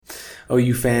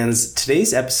OU fans,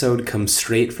 today's episode comes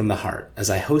straight from the heart as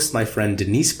I host my friend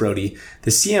Denise Brody,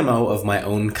 the CMO of my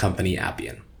own company,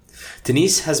 Appian.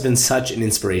 Denise has been such an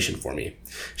inspiration for me.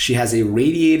 She has a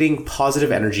radiating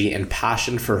positive energy and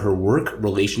passion for her work,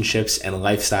 relationships, and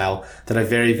lifestyle that I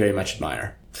very, very much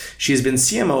admire. She has been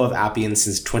CMO of Appian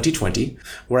since 2020,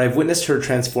 where I've witnessed her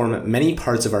transform many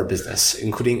parts of our business,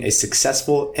 including a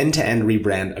successful end-to-end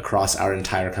rebrand across our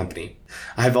entire company.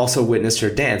 I have also witnessed her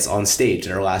dance on stage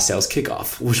at our last sales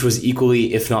kickoff, which was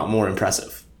equally, if not more,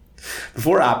 impressive.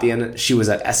 Before Appian, she was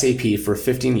at SAP for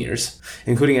 15 years,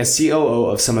 including as COO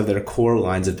of some of their core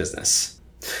lines of business.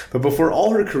 But before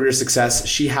all her career success,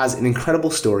 she has an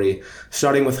incredible story,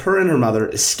 starting with her and her mother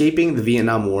escaping the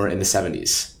Vietnam War in the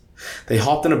 70s. They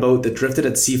hopped on a boat that drifted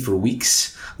at sea for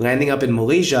weeks, landing up in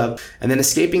Malaysia, and then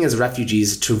escaping as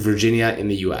refugees to Virginia in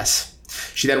the US.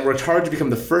 She then worked hard to become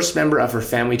the first member of her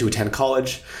family to attend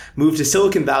college, moved to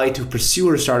Silicon Valley to pursue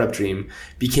her startup dream,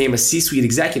 became a C-suite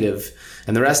executive,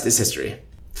 and the rest is history.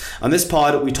 On this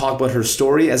pod, we talk about her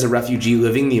story as a refugee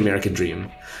living the American dream,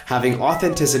 having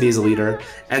authenticity as a leader,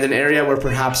 and an area where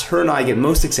perhaps her and I get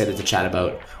most excited to chat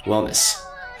about, wellness.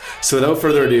 So without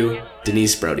further ado,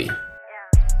 Denise Brody.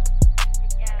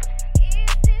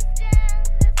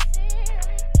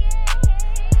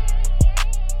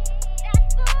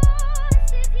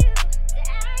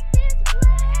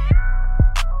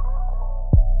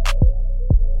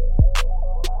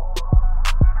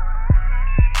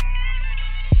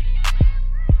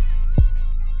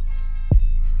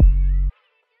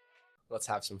 Let's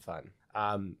have some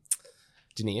fun.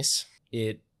 Denise,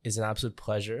 it is an absolute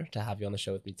pleasure to have you on the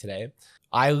show with me today.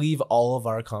 I leave all of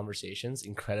our conversations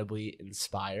incredibly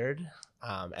inspired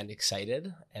and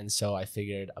excited. And so I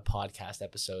figured a podcast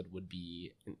episode would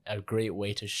be a great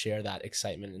way to share that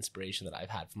excitement and inspiration that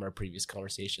I've had from our previous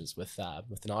conversations with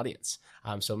an audience.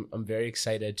 So I'm very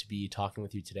excited to be talking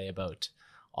with you today about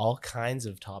all kinds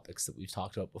of topics that we've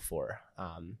talked about before.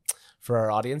 For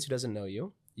our audience who doesn't know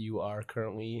you, you are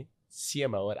currently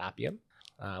CMO at Appian,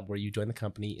 where you joined the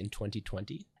company in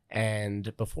 2020.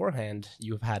 And beforehand,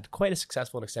 you've had quite a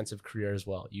successful and extensive career as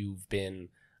well. You've been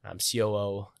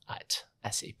COO at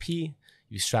SAP.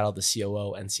 You straddled the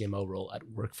COO and CMO role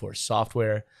at Workforce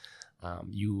Software.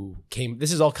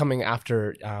 This is all coming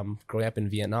after growing up in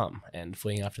Vietnam and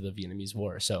fleeing after the Vietnamese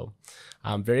War. So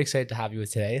I'm very excited to have you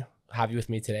with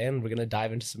me today, and we're going to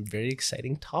dive into some very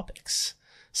exciting topics.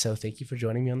 So thank you for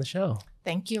joining me on the show.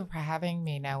 Thank you for having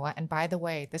me, Noah. And by the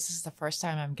way, this is the first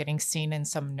time I'm getting seen in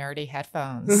some nerdy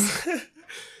headphones.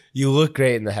 You look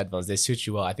great in the headphones. They suit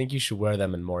you well. I think you should wear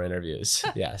them in more interviews.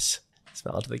 Yes.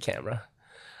 Smile to the camera.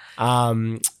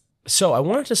 So I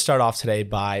wanted to start off today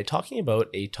by talking about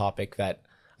a topic that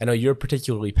I know you're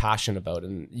particularly passionate about,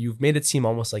 and you've made it seem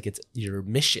almost like it's your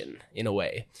mission in a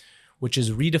way, which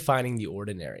is redefining the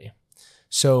ordinary.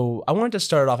 So I wanted to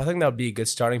start off, I think that would be a good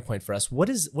starting point for us. What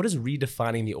does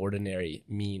redefining the ordinary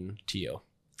mean to you?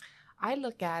 I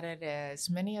look at it as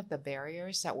many of the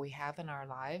barriers that we have in our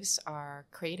lives are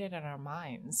created in our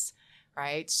minds,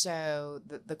 right? So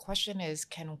the question is,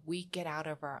 can we get out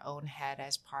of our own head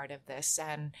as part of this?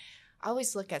 And I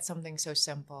always look at something so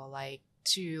simple, like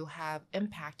to have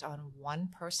impact on one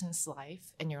person's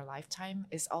life in your lifetime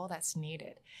is all that's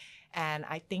needed. And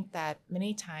I think that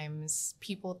many times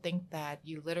people think that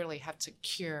you literally have to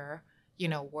cure,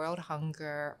 world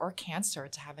hunger or cancer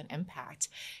to have an impact.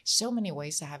 So many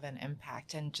ways to have an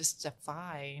impact, and just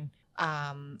define,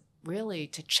 really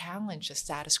to challenge the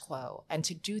status quo and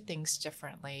to do things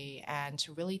differently and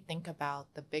to really think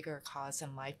about the bigger cause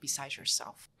in life besides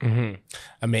yourself. Mm-hmm.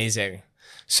 Amazing.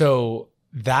 So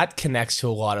that connects to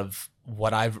a lot of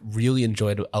what I've really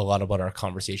enjoyed a lot about our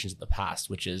conversations in the past,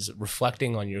 which is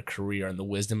reflecting on your career and the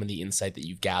wisdom and the insight that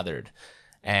you've gathered.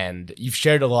 And you've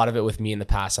shared a lot of it with me in the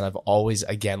past, and I've always,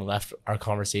 again, left our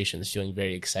conversations feeling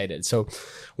very excited. So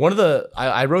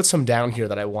I wrote some down here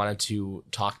that I wanted to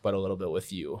talk about a little bit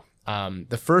with you.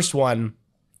 The first one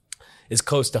is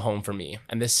close to home for me.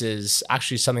 And this is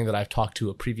actually something that I've talked to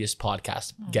a previous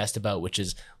podcast guest about, which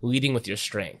is leading with your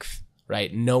strength.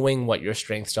 Right? Knowing what your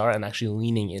strengths are and actually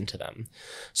leaning into them.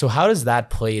 So how does that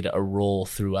play a role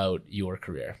throughout your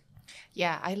career?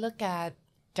 Yeah, I look at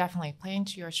definitely playing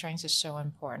to your strengths is so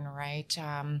important, right?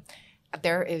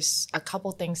 There is a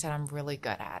couple things that I'm really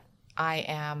good at. I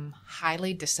am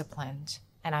highly disciplined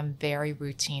and I'm very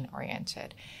routine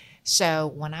oriented. So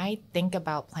when I think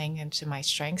about playing into my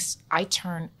strengths, I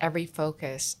turn every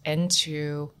focus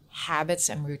into habits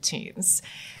and routines.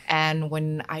 And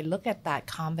when I look at that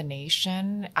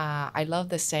combination, I love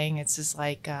the saying, it's just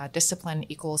like discipline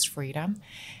equals freedom.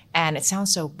 And it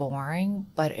sounds so boring,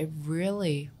 but it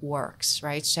really works,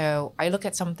 right? So I look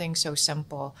at something so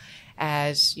simple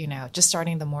as, just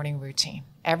starting the morning routine.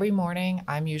 Every morning,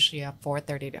 I'm usually up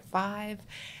 4:30 to 5.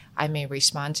 I may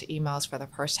respond to emails for the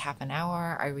first half an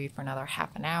hour. I read for another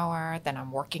half an hour. Then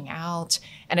I'm working out.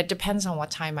 And it depends on what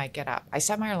time I get up. I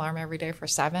set my alarm every day for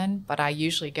 7, but I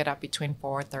usually get up between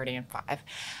 4:30 and 5.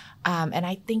 And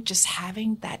I think just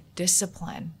having that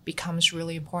discipline becomes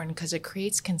really important because it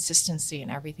creates consistency in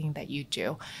everything that you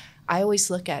do. I always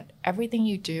look at everything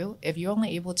you do. If you're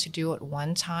only able to do it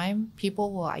one time,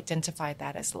 people will identify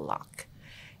that as luck.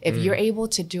 If you're able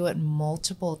to do it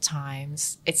multiple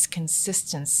times, it's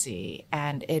consistency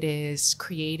and it is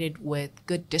created with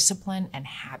good discipline and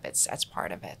habits as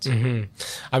part of it.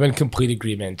 I'm in complete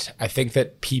agreement. I think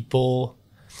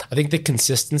the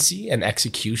consistency and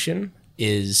execution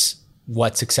is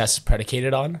what success is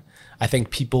predicated on. I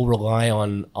think people rely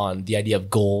on the idea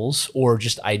of goals or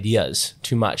just ideas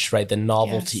too much, right? The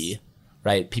novelty,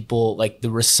 right? People like the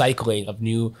recycling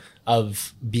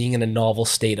of being in a novel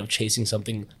state of chasing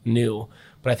something new.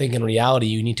 But I think in reality,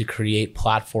 you need to create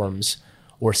platforms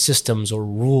or systems or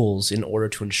rules in order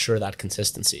to ensure that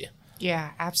consistency.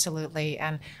 Yeah, absolutely.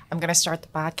 And I'm going to start the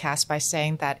podcast by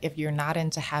saying that if you're not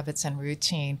into habits and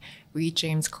routine, read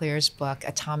James Clear's book,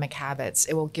 Atomic Habits.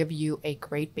 It will give you a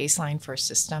great baseline for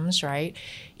systems, right?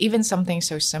 Even something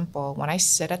so simple. When I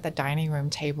sit at the dining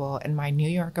room table in my New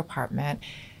York apartment,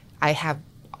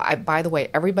 by the way,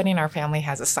 everybody in our family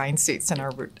has assigned seats in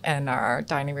our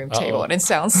dining room table. And it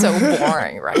sounds so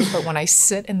boring, right? But when I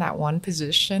sit in that one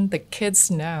position, the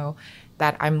kids know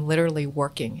that I'm literally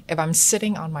working. If I'm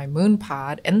sitting on my moon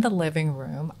pod in the living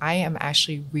room, I am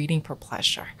actually reading for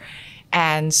pleasure.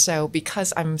 And so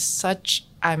because I'm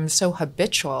so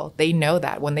habitual, they know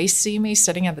that. When they see me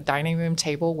sitting at the dining room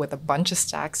table with a bunch of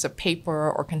stacks of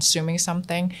paper or consuming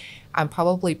something, I'm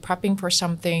probably prepping for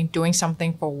something, doing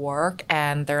something for work,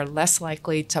 and they're less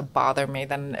likely to bother me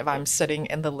than if I'm sitting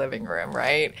in the living room,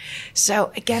 right?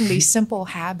 So again, these simple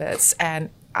habits.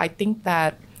 And I think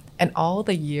that in all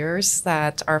the years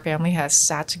that our family has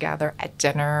sat together at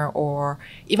dinner or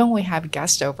even when we have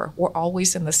guests over, we're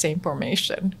always in the same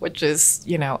formation, which is,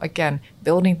 again,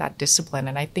 building that discipline.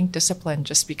 And I think discipline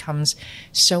just becomes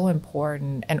so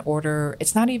important in order,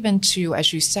 it's not even to,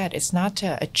 as you said, it's not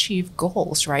to achieve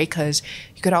goals, right? Because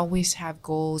you could always have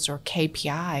goals or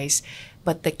KPIs.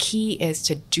 But the key is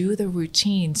to do the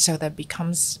routine so that it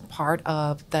becomes part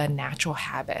of the natural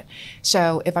habit.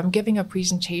 So if I'm giving a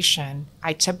presentation,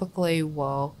 I typically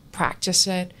will practice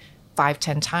it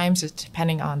 5-10 times,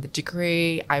 depending on the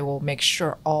degree. I will make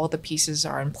sure all the pieces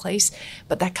are in place,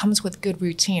 but that comes with good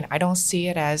routine. I don't see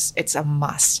it as it's a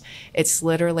must. It's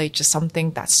literally just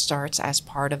something that starts as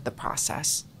part of the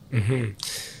process. Mm-hmm.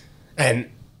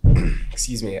 And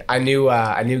excuse me, I knew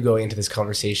going into this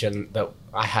conversation that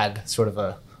I had sort of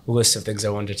a list of things I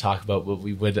wanted to talk about, but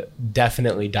we would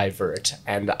definitely divert,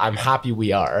 and I'm happy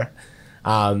we are.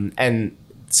 And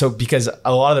so because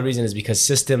a lot of the reason is because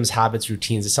systems, habits,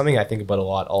 routines is something I think about a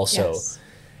lot also. Yes.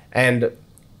 And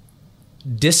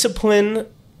discipline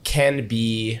can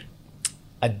be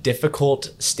a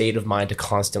difficult state of mind to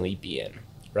constantly be in,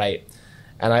 right?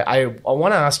 And I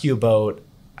want to ask you about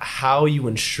how you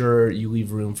ensure you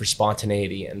leave room for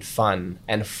spontaneity and fun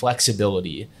and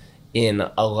flexibility in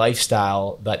a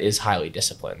lifestyle that is highly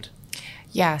disciplined.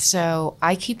 Yeah, so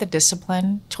I keep the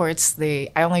discipline I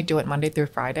only do it Monday through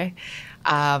Friday.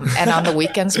 And on the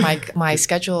weekends, my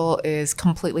schedule is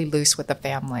completely loose with the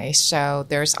family. So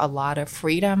there's a lot of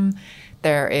freedom.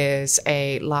 There is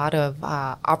a lot of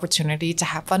opportunity to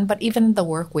have fun, but even the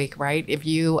work week, right? If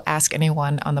you ask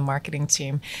anyone on the marketing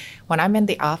team, when I'm in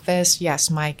the office, yes,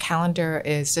 my calendar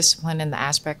is disciplined in the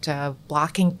aspect of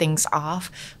blocking things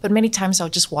off, but many times I'll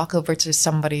just walk over to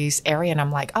somebody's area and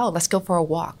I'm like, oh, let's go for a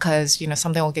walk because,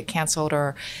 something will get canceled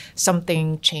or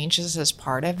something changes as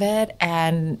part of it.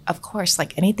 And of course,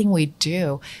 like anything we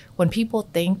do, when people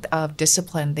think of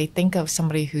discipline, they think of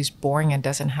somebody who's boring and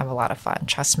doesn't have a lot of fun.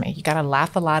 Trust me, you got to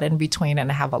laugh a lot in between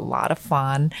and have a lot of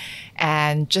fun.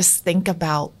 And just think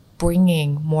about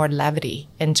bringing more levity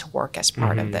into work as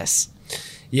part of this.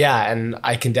 Yeah, and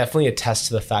I can definitely attest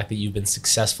to the fact that you've been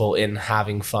successful in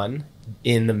having fun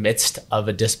in the midst of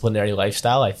a disciplinary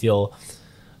lifestyle. I feel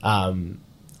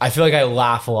like I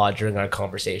laugh a lot during our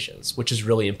conversations, which is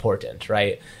really important,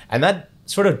 right? And that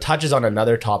sort of touches on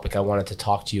another topic I wanted to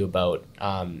talk to you about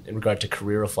in regard to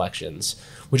career reflections,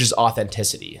 which is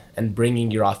authenticity and bringing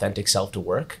your authentic self to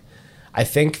work. I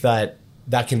think that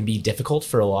can be difficult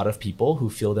for a lot of people who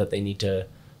feel that they need to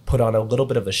put on a little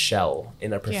bit of a shell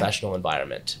in a professional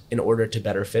environment in order to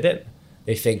better fit in.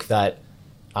 They think that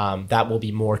that will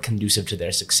be more conducive to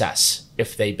their success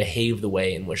if they behave the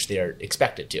way in which they're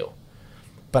expected to.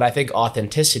 But I think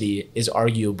authenticity is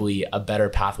arguably a better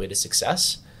pathway to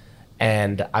success.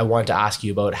 And I want to ask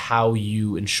you about how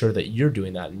you ensure that you're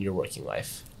doing that in your working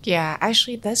life. Yeah,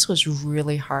 actually, this was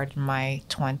really hard in my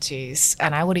 20s,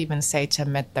 and I would even say to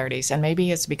mid 30s. And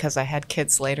maybe it's because I had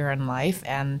kids later in life,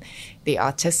 and the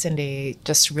authenticity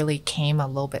just really came a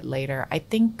little bit later. I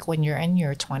think when you're in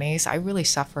your 20s, I really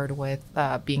suffered with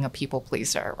being a people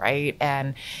pleaser, right?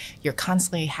 And you're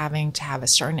constantly having to have a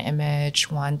certain image,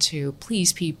 want to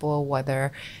please people,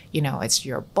 whether, you know, it's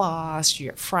your boss,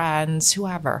 your friends,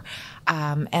 whoever.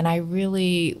 And I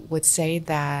really would say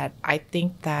that I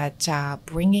think that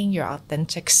bringing your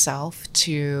authentic self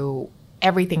to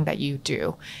everything that you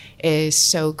do is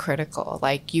so critical.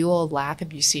 Like, you will laugh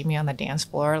if you see me on the dance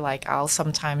floor. Like, I'll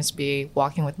sometimes be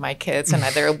walking with my kids and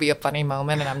there will be a funny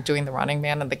moment and I'm doing the Running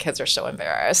Man and the kids are so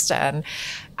embarrassed. And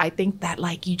I think that,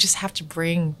 like, you just have to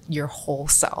bring your whole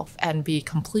self and be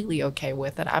completely okay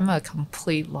with it. I'm a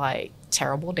complete, like,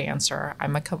 terrible dancer.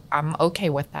 I'm okay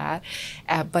with that.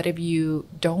 But if you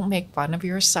don't make fun of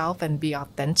yourself and be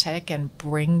authentic and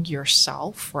bring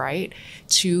yourself, right,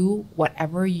 to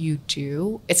whatever you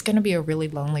do, it's going to be a really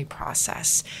lonely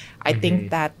process. I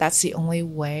think that that's the only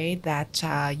way that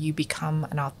you become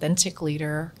an authentic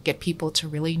leader, get people to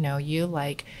really know you.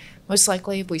 Like, most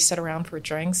likely, if we sit around for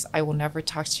drinks, I will never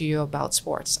talk to you about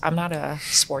sports. I'm not a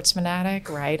sports fanatic,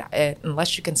 right?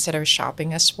 Unless you consider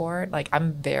shopping a sport. Like,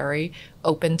 I'm very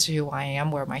open to who I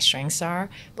am, where my strengths are.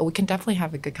 But we can definitely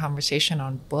have a good conversation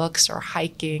on books or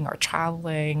hiking or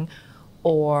traveling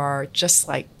or just,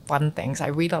 like, fun things. I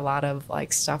read a lot of,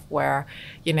 like, stuff where,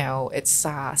 you know, it's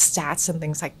stats and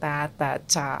things like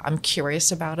that I'm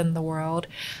curious about in the world.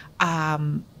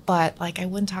 But, like, I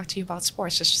wouldn't talk to you about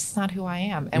sports. It's just not who I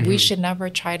am. And we should never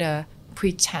try to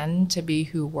pretend to be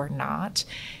who we're not,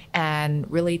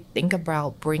 and really think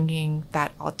about bringing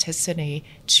that authenticity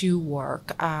to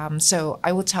work. So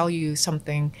I will tell you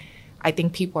something I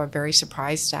think people are very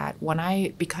surprised at.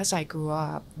 Because I grew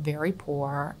up very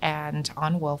poor and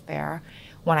on welfare,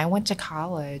 when I went to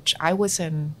college, I was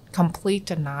in complete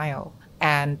denial.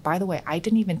 And by the way, I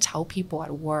didn't even tell people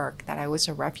at work that I was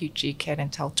a refugee kid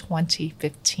until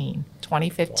 2015.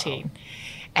 Wow.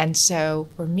 And so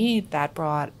for me, that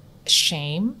brought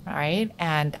shame, right?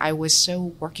 And I was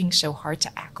working so hard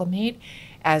to acclimate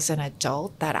as an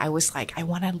adult that I was like, I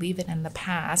want to leave it in the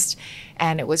past.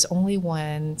 And it was only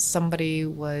when somebody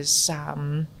was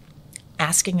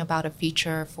asking about a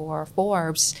feature for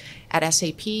Forbes at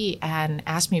SAP and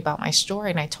asked me about my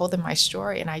story, and I told them my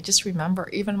story. And I just remember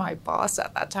even my boss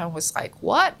at that time was like,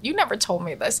 what? You never told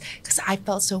me this, because I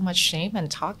felt so much shame in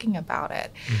talking about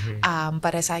it.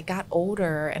 But as I got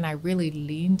older and I really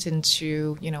leaned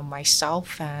into, you know,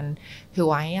 myself and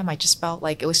who I am, I just felt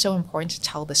like it was so important to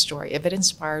tell the story. If it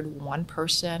inspired one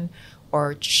person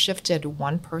or shifted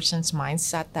one person's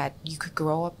mindset that you could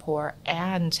grow up poor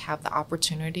and have the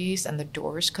opportunities and the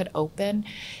doors could open,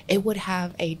 it would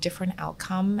have a different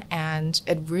outcome. And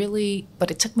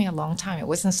but it took me a long time. It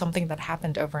wasn't something that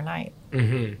happened overnight.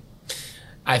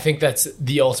 I think that's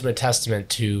the ultimate testament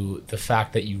to the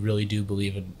fact that you really do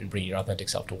believe in bringing your authentic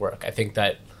self to work. I think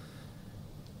that,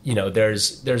 you know,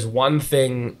 there's one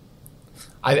thing.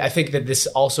 I think that this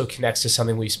also connects to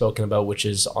something we've spoken about, which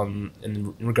is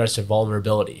in regards to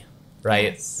vulnerability,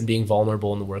 right? Yes. And being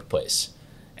vulnerable in the workplace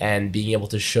and being able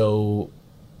to show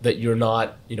that you're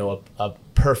not, you know, a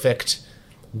perfect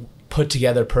put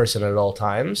together person at all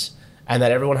times, and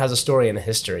that everyone has a story and a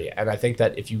history. And I think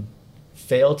that if you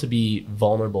fail to be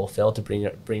vulnerable, fail to bring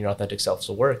your authentic self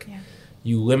to work,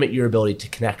 you limit your ability to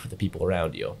connect with the people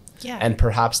around you. Yeah. And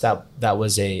perhaps that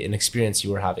was an experience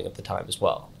you were having at the time as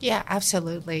well. Yeah,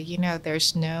 absolutely. You know,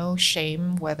 there's no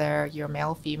shame whether you're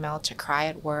male, female, to cry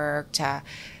at work, to,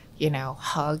 you know,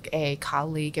 hug a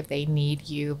colleague if they need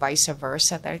you, vice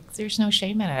versa. There's no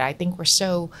shame in it. I think we're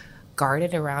so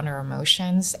guarded around our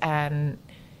emotions, and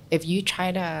if you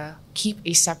try to keep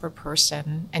a separate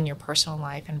person in your personal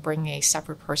life and bring a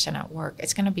separate person at work,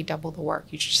 it's going to be double the work.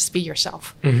 You should just be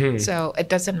yourself. So it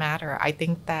doesn't matter. I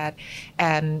think that,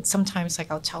 and sometimes,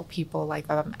 like, I'll tell people, like,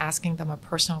 if I'm asking them a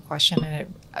personal question and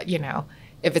it, you know,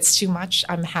 if it's too much,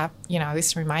 I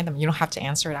always remind them, you don't have to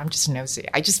answer it. I'm just nosy.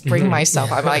 I just bring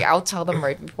myself. I'm like, I'll tell them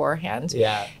right beforehand.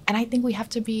 Yeah. And I think we have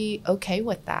to be okay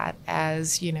with that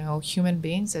as, you know, human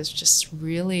beings, is just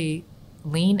really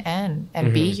lean in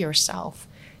and be yourself.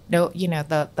 No, you know,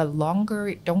 the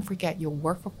longer, don't forget, you'll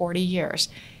work for 40 years.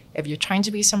 If you're trying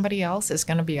to be somebody else, it's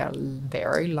going to be a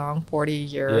very long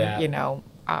 40-year, you know,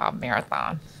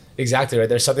 marathon. Exactly right.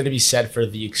 There's something to be said for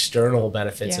the external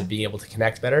benefits of being able to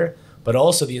connect better, but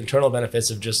also the internal benefits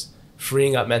of just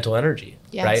freeing up mental energy,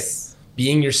 Yes. right?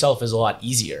 Being yourself is a lot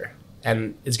easier,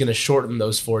 and it's going to shorten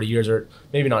those 40 years, or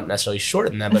maybe not necessarily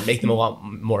shorten them, but make them a lot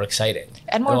more exciting.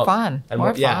 And more fun. And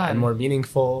more fun. Yeah, and more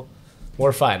meaningful,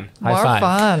 more fun. High More five.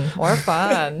 fun. More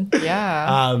fun.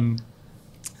 Yeah.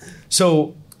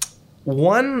 So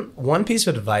one piece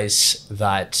of advice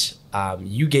that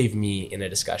you gave me in a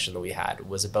discussion that we had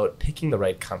was about picking the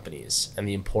right companies and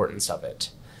the importance of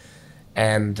it.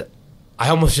 And I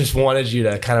almost just wanted you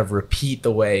to kind of repeat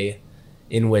the way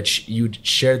in which you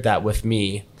shared that with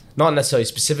me, not necessarily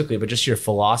specifically, but just your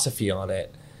philosophy on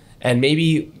it. And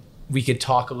maybe we could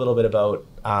talk a little bit about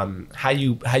how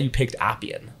you picked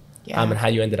Appian and how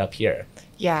you ended up here.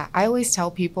 Yeah, I always tell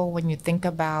people when you think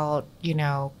about,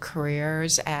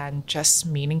 careers and just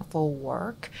meaningful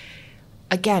work,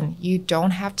 again, you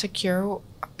don't have to cure,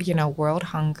 world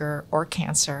hunger or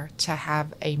cancer to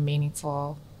have a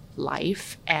meaningful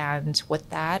life. And with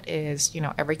that is,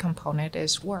 every component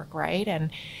is work, right?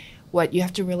 And what you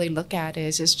have to really look at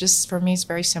is just, for me, it's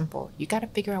very simple. You got to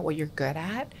figure out what you're good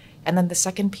at. And then the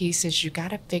second piece is you got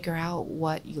to figure out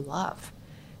what you love.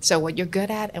 So what you're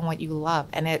good at and what you love.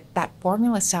 And that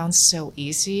formula sounds so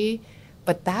easy,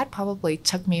 but that probably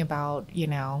took me about,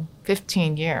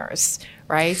 15 years,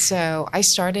 right? So I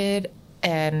started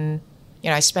and,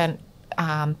 I spent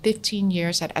 15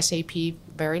 years at SAP,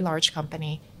 very large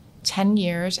company, 10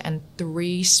 years and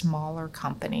 3 smaller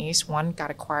companies. One got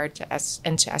acquired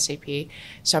into SAP.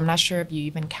 So I'm not sure if you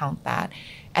even count that.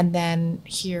 And then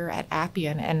here at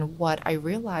Appian, and what I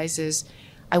realized is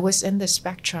I was in the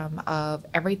spectrum of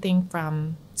everything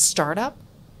from startup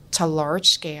to large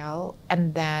scale,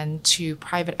 and then to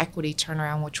private equity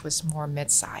turnaround, which was more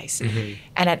mid-size. Mm-hmm.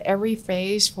 And at every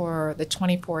phase for the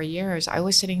 24 years, I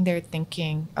was sitting there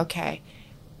thinking, okay,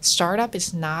 startup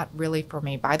is not really for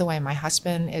me. By the way, my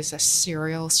husband is a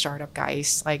serial startup guy.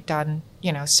 He's done,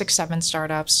 6, 7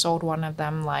 startups, sold one of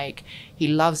them. He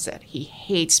loves it. He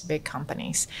hates big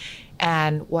companies.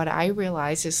 And what I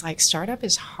realized is startup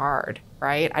is hard,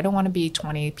 right? I don't want to be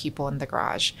 20 people in the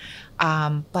garage.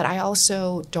 But I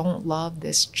also don't love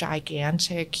this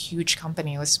gigantic, huge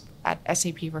company. I was at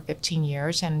SAP for 15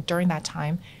 years. And during that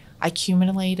time, I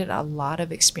accumulated a lot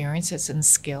of experiences and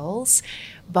skills,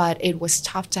 but it was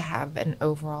tough to have an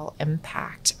overall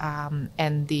impact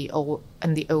and the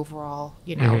overall,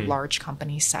 large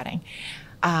company setting.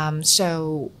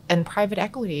 So in private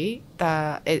equity,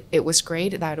 it was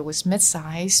great that it was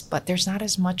mid-sized, but there's not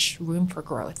as much room for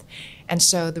growth. And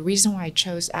so the reason why I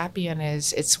chose Appian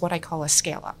is it's what I call a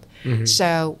scale-up. Mm-hmm.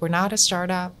 So we're not a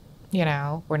startup,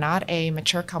 we're not a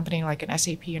mature company like an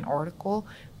SAP and Oracle,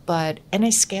 but in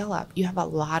a scale-up, you have a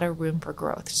lot of room for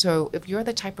growth. So if you're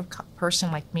the type of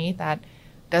person like me that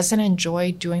doesn't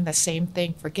enjoy doing the same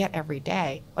thing, forget every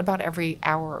day, what about every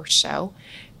hour or so?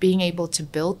 Being able to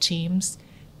build teams,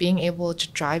 being able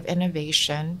to drive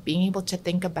innovation, being able to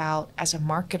think about, as a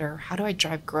marketer, how do I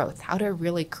drive growth? How do I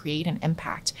really create an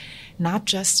impact? Not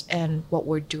just in what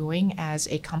we're doing as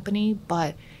a company,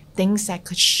 but things that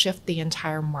could shift the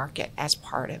entire market as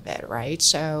part of it, right?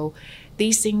 So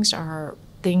these things are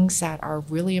things that are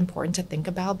really important to think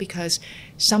about, because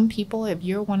some people, if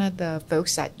you're one of the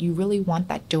folks that you really want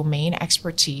that domain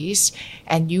expertise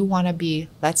and you want to be,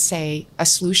 let's say, a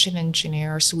solution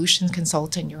engineer or solution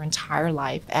consultant your entire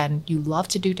life, and you love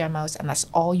to do demos and that's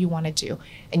all you want to do,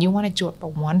 and you want to do it for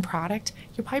one product,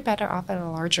 you're probably better off at a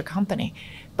larger company.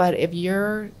 But if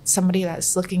you're somebody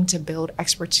that's looking to build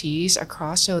expertise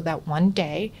across so that one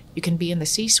day you can be in the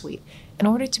C-suite, in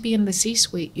order to be in the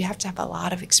C-suite, you have to have a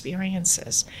lot of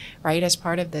experiences, right, as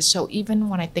part of this. So even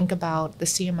when I think about the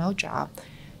CMO job,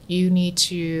 you need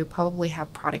to probably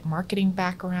have product marketing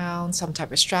background, some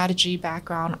type of strategy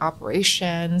background,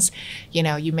 operations.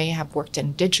 You may have worked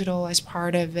in digital as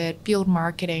part of it, field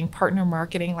marketing, partner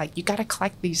marketing. You got to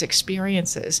collect these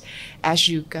experiences as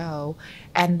you go.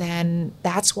 And then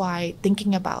that's why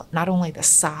thinking about not only the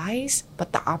size,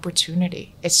 but the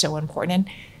opportunity is so important. And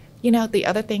the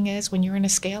other thing is, when you're in a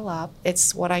scale up,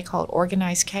 it's what I call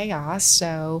organized chaos.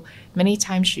 So many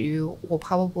times you will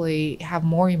probably have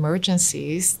more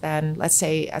emergencies than, let's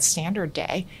say, a standard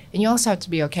day. And you also have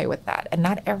to be okay with that. And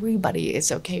not everybody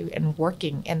is okay in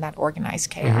working in that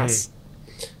organized chaos.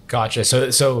 Mm-hmm. Gotcha.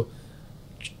 So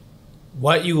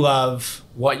what you love,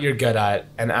 what you're good at,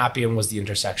 and Appian was the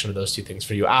intersection of those two things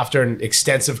for you after an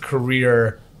extensive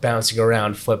career bouncing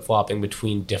around, flip-flopping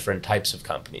between different types of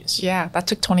companies. Yeah, that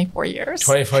took 24 years.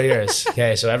 24 years.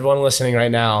 Okay, so everyone listening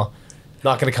right now,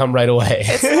 not going to come right away.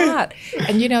 It's not.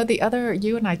 And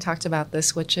you and I talked about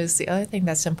this, which is the other thing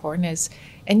that's important is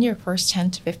in your first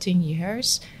 10 to 15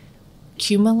 years,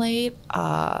 accumulate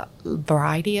a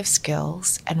variety of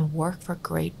skills and work for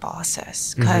great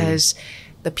bosses, because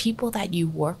the people that you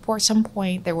work for, at some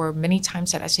point, there were many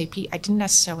times at SAP, I didn't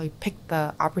necessarily pick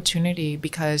the opportunity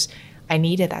because I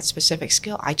needed that specific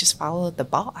skill. I just followed the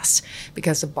boss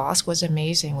because the boss was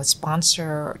amazing, would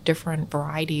sponsor different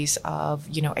varieties of,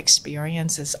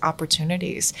 experiences,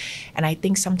 opportunities. And I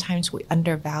think sometimes we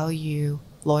undervalue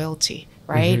loyalty,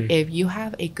 right? If you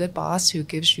have a good boss who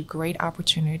gives you great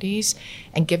opportunities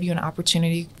and give you an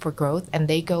opportunity for growth, and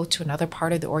they go to another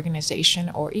part of the organization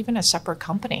or even a separate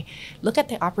company, look at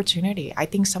the opportunity. I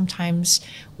think sometimes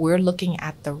we're looking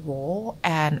at the role,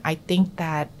 and I think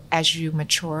that as you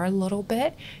mature a little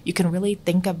bit, you can really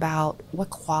think about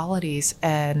what qualities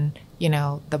and,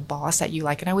 the boss that you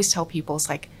like. And I always tell people, it's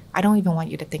like, I don't even want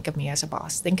you to think of me as a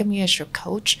boss. Think of me as your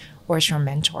coach or as your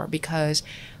mentor, because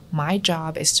my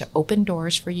job is to open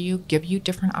doors for you, give you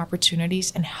different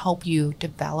opportunities, and help you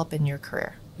develop in your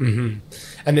career. And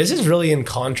this is really in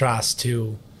contrast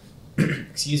to,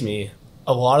 excuse me,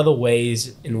 a lot of the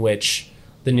ways in which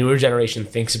the newer generation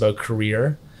thinks about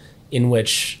career, in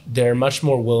which they're much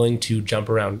more willing to jump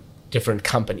around different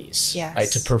companies, Yes. right,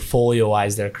 to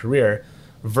portfolioize their career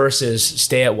versus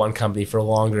stay at one company for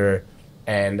longer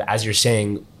and, as you're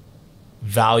saying,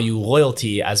 value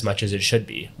loyalty as much as it should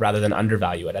be rather than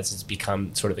undervalue it, as it's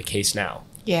become sort of the case now.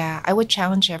 Yeah, I would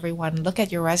challenge everyone, look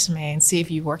at your resume and see if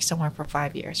you worked somewhere for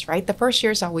 5 years, right? The first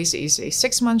year is always easy.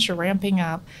 6 months, you're ramping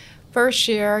up. First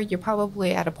year, you're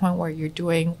probably at a point where you're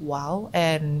doing well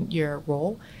in your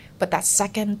role. But that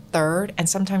second, third, and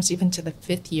sometimes even to the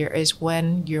 5th year is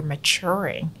when you're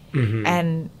maturing.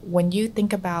 And when you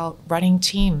think about running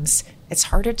teams, it's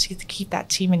harder to keep that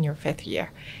team in your 5th year.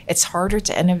 It's harder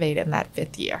to innovate in that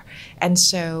 5th year. And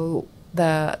so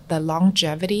the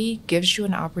longevity gives you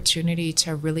an opportunity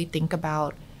to really think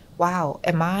about, wow,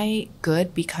 am I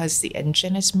good because the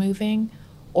engine is moving?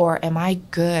 Or am I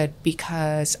good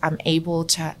because I'm able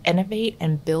to innovate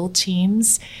and build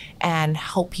teams and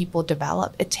help people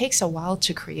develop? It takes a while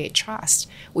to create trust.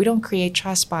 We don't create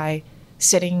trust by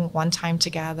sitting one time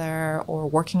together or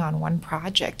working on one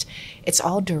project. It's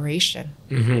all duration.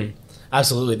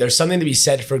 Absolutely. There's something to be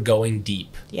said for going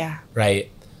deep. Yeah.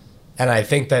 Right. And I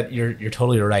think that you're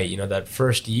totally right. That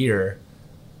first year,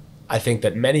 I think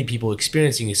that many people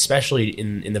experiencing, especially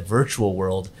in the virtual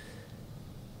world,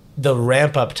 the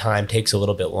ramp up time takes a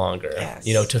little bit longer, Yes.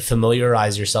 To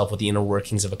familiarize yourself with the inner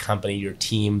workings of a company, your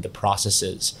team, the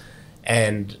processes.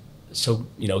 And so,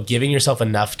 giving yourself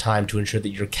enough time to ensure that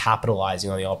you're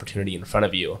capitalizing on the opportunity in front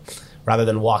of you rather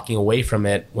than walking away from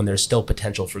it when there's still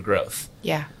potential for growth.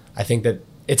 Yeah. I think that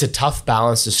it's a tough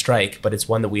balance to strike, but it's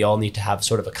one that we all need to have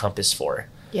sort of a compass for.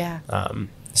 Yeah.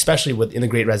 Especially in the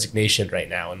Great Resignation right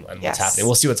now and what's Yes. happening.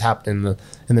 We'll see what's happening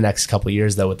in the next couple of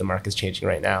years, though, with the markets changing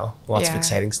right now. Lots of Yeah.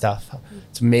 exciting stuff.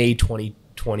 It's May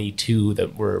 2022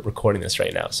 that we're recording this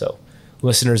right now. So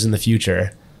listeners in the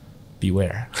future,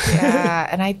 beware. Yeah,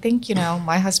 and I think,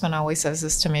 my husband always says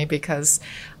this to me because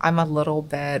I'm a little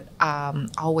bit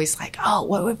always like, oh,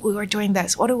 what if we were doing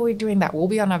this? What if we were doing that? We'll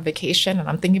be on a vacation and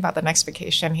I'm thinking about the next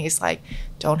vacation. He's like,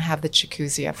 don't have the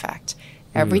jacuzzi effect.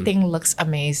 Everything looks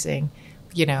amazing.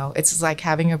 It's like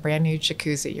having a brand new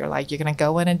jacuzzi. You're like, you're going to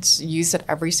go in and use it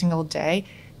every single day.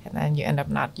 And then you end up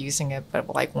not using it,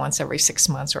 but like once every 6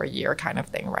 months or a year kind of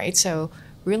thing, right? So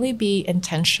really be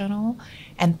intentional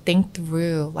and think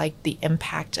through like the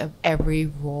impact of every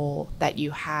role that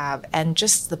you have and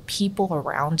just the people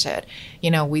around it.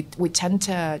 We tend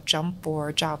to jump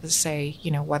for jobs, say,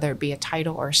 whether it be a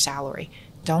title or a salary.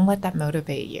 Don't let that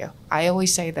motivate you. I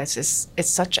always say this, it's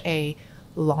such a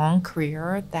long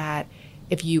career that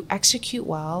if you execute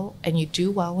well and you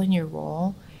do well in your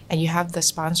role and you have the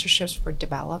sponsorships for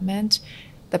development,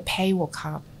 the pay will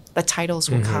come, the titles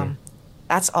will come.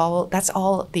 That's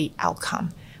all the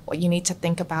outcome. What you need to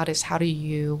think about is how do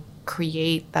you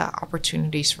create the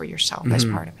opportunities for yourself as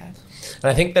part of it. And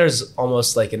I think there's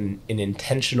almost like an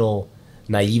intentional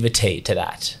naivete to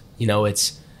that.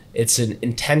 It's an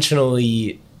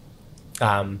intentionally,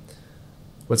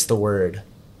 what's the word?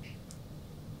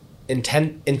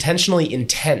 Intentionally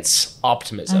intense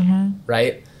optimism,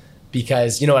 right?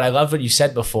 Because, what I love what you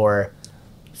said before,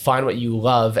 find what you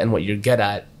love and what you're good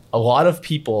at. A lot of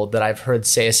people that I've heard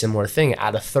say a similar thing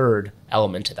add a third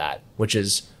element to that, which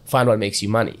is find what makes you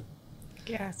money.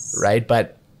 Yes. Right?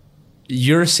 But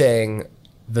you're saying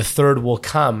the third will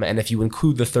come, and if you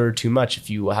include the third too much, if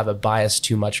you have a bias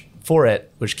too much for it,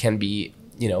 which can be,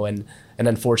 an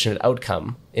unfortunate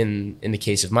outcome in the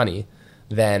case of money,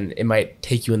 then it might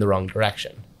take you in the wrong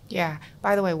direction. Yeah.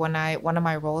 By the way, one of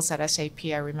my roles at SAP,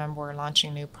 I remember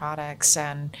launching new products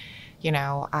and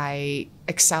I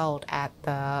excelled at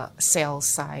the sales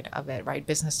side of it, right?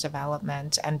 Business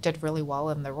development, and did really well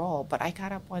in the role. But I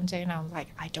got up one day and I was like,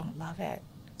 I don't love it.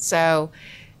 So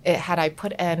had I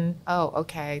put in,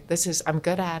 okay, I'm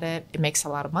good at it. It makes a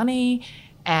lot of money.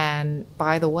 And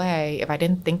by the way, if I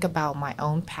didn't think about my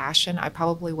own passion, I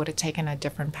probably would have taken a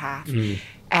different path.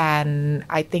 And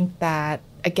I think that,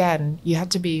 again, you have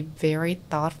to be very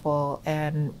thoughtful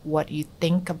in what you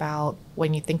think about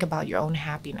when you think about your own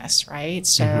happiness, right?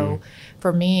 So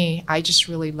for me, I just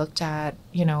really looked at,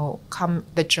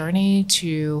 the journey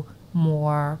to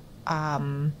more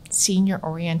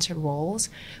senior-oriented roles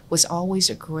was always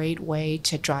a great way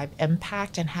to drive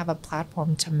impact and have a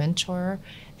platform to mentor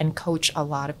and coach a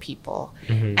lot of people.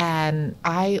 And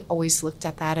I always looked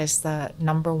at that as the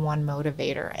number one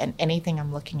motivator in anything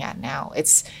I'm looking at now.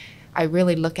 I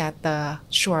really look at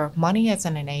money as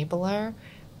an enabler,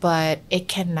 but it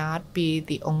cannot be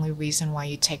the only reason why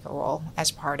you take a role as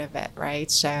part of it,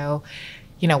 right? So,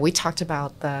 we talked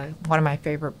about one of my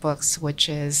favorite books, which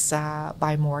is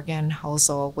by Morgan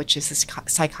Housel, which is the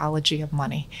psychology of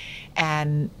money.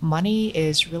 And money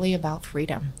is really about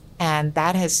freedom. And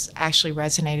that has actually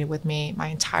resonated with me my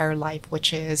entire life,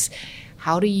 which is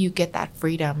how do you get that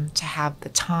freedom to have the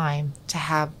time to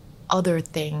have other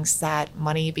things that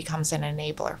money becomes an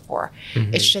enabler for?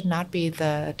 It should not be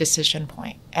the decision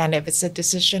point. And if it's a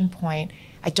decision point,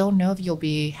 I don't know if you'll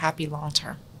be happy long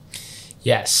term.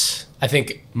 Yes. I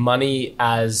think money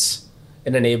as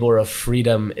an enabler of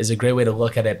freedom is a great way to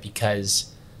look at it,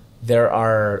 because there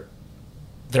are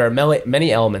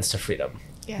many elements to freedom,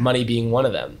 money being one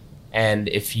of them. And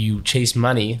if you chase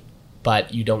money,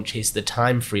 but you don't chase the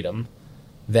time freedom,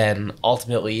 then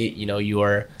ultimately, you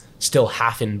are still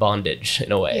half in bondage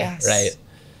in a way, right?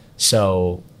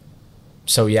 So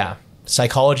yeah,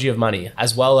 psychology of money,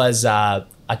 as well as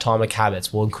Atomic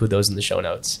Habits. We'll include those in the show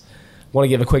notes. I want to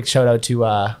give a quick shout out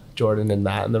to Jordan and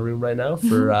Matt in the room right now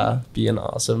for being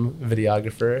awesome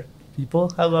videographer people.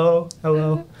 Hello.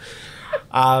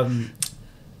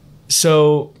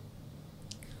 So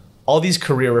all these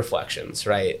career reflections,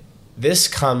 right? This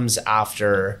comes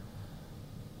after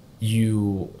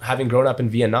you having grown up in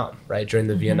Vietnam, right? During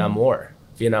the Vietnam War.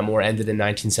 Vietnam War ended in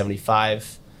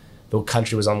 1975. The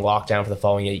country was on lockdown for the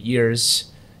following 8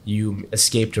 years. You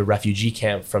escaped a refugee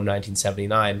camp from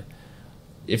 1979.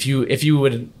 If you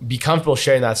would be comfortable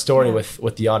sharing that story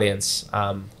with the audience,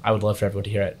 I would love for everyone to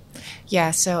hear it.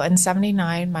 Yeah, so in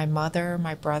 79, my mother,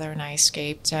 my brother, and I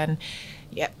escaped. And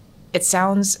it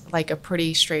sounds like a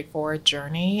pretty straightforward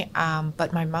journey,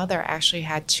 but my mother actually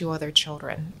had 2 other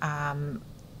children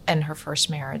in her first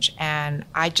marriage. And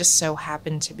I just so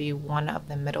happened to be one of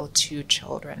the middle 2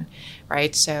 children,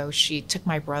 right? So she took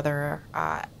my brother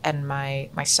and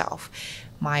myself.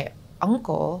 My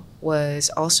uncle was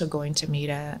also going to meet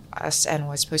us and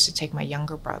was supposed to take my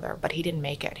younger brother, but he didn't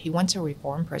make it. He went to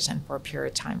reform prison for a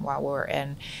period of time while we were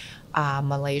in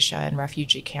Malaysia and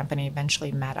refugee camp, and he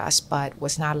eventually met us, but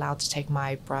was not allowed to take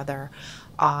my brother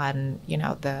on,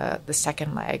 the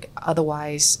second leg.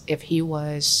 Otherwise, if he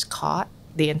was caught,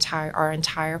 our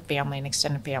entire family and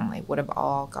extended family would have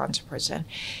all gone to prison.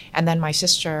 And then my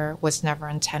sister was never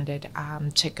intended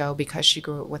to go because she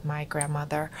grew up with my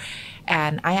grandmother.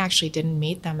 And I actually didn't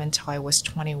meet them until I was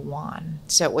 21.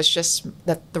 So it was just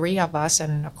the 3 of us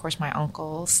and, of course, my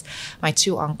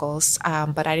 2 uncles.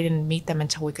 But I didn't meet them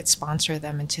until we could sponsor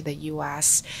them into the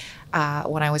U.S.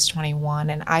 When I was 21.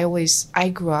 And I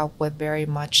grew up with very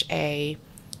much a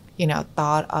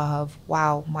thought of,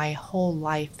 wow, my whole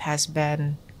life has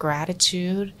been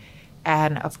gratitude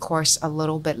and, of course, a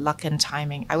little bit luck and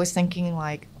timing. I was thinking,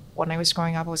 like, when I was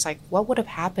growing up, I was like, what would have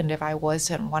happened if I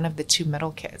wasn't one of the 2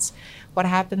 middle kids? What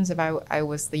happens if I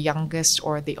was the youngest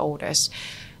or the oldest?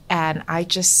 And I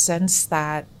just sensed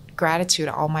that gratitude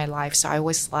all my life. So I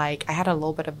was like, I had a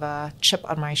little bit of a chip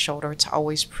on my shoulder to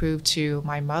always prove to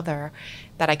my mother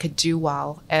that I could do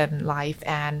well in life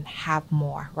and have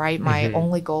more, right? My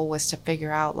only goal was to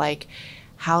figure out, like,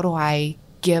 how do I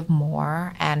give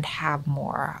more and have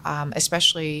more,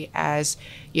 especially as,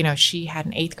 she had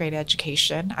an 8th grade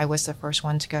education. I was the first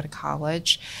one to go to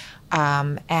college.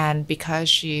 And because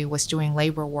she was doing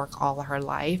labor work all of her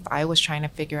life, I was trying to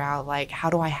figure out, like, how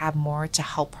do I have more to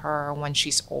help her when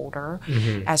she's older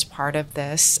as part of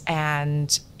this?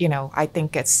 And, I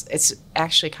think it's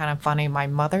actually kind of funny. My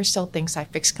mother still thinks I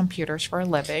fix computers for a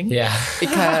living. Yeah.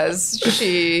 Because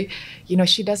she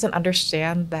doesn't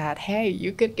understand that, hey,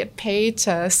 you could get paid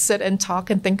to sit and talk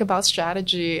and think about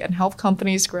strategy and help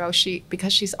companies grow.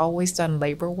 Because she's always done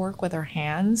labor work with her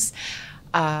hands.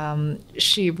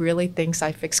 She really thinks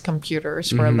I fix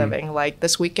computers for a living. Like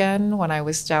this weekend when I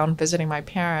was down visiting my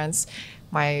parents,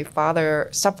 my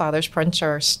stepfather's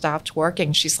printer stopped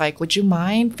working. She's like, would you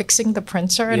mind fixing the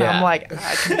printer? And I'm like,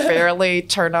 I can barely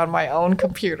turn on my own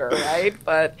computer, right?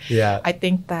 But I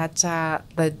think that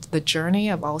the journey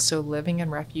of also living in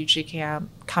refugee camp,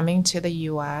 coming to the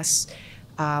U.S.,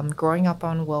 growing up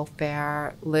on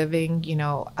welfare, living,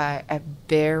 a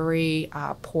very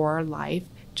poor life,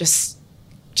 just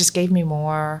gave me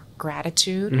more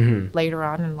gratitude later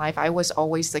on in life. I was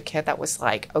always the kid that was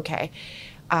like, okay,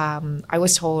 I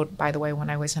was told, by the way, when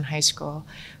I was in high school,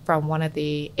 from one of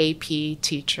the AP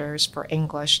teachers for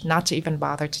English, not to even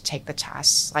bother to take the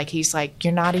tests. Like, he's like,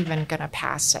 you're not even going to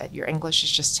pass it. Your English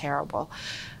is just terrible.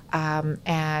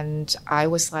 And I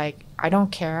was like, I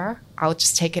don't care. I'll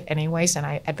just take it anyways. And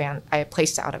I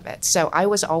placed out of it. So I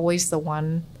was always the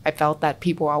one, I felt that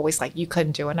people were always like, you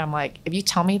couldn't do it. And I'm like, if you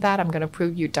tell me that, I'm going to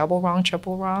prove you double wrong,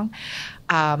 triple wrong.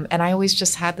 And I always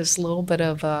just had this little bit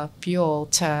of fuel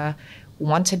to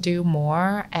want to do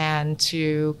more and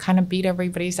to kind of beat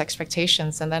everybody's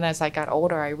expectations. And then as I got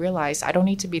older, I realized I don't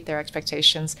need to beat their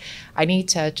expectations. I need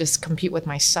to just compete with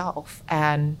myself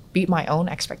and beat my own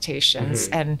expectations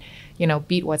and,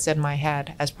 beat what's in my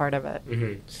head as part of it.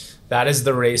 That is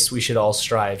the race we should all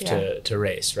strive to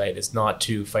race, right? It's not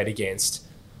to fight against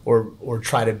or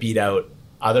try to beat out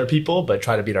other people, but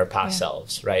try to beat our past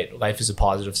selves, right? Life is a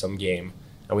positive sum game,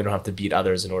 and we don't have to beat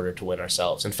others in order to win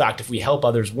ourselves. In fact, if we help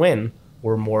others win,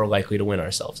 we're more likely to win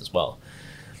ourselves as well.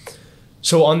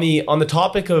 So on the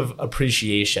topic of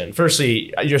appreciation,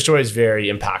 firstly, your story is very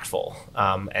impactful,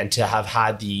 and to have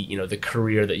had the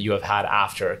career that you have had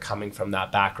after coming from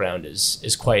that background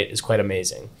is quite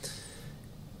amazing.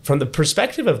 From the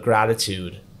perspective of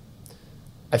gratitude,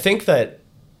 I think that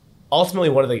ultimately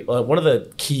one of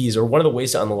the keys, or one of the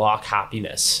ways to unlock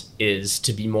happiness, is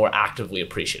to be more actively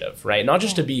appreciative, right? Not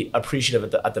just to be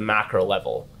appreciative at the macro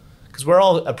level, because we're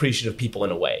all appreciative people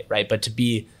in a way, right? But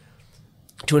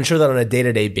to ensure that on a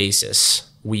day-to-day basis,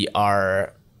 we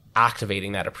are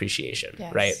activating that appreciation,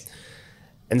 right?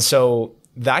 And so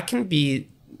that's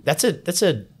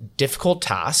a difficult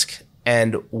task,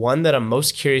 and one that I'm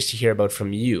most curious to hear about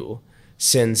from you,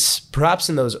 since perhaps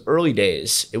in those early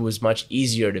days, it was much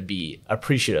easier to be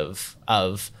appreciative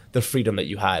of the freedom that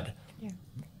you had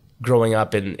growing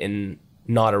up in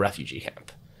not a refugee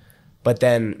camp. But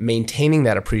then maintaining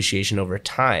that appreciation over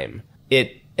time,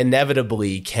 it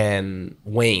inevitably can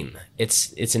wane.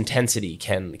 Its intensity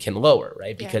can lower,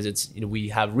 right? Because we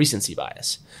have recency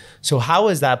bias. So how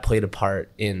has that played a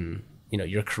part in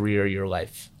your career, your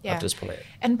life at this point?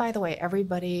 And by the way,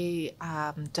 everybody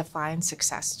defines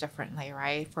success differently,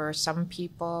 right? For some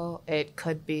people, it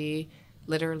could be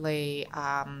literally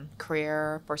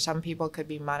career. For some people, it could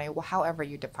be money. Well, however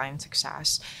you define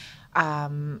success.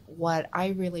 What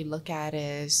I really look at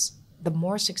is the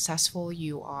more successful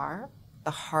you are,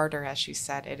 the harder, as you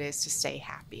said, it is to stay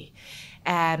happy.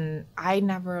 And I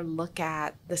never look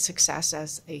at the success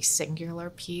as a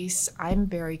singular piece. I'm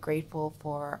very grateful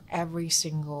for every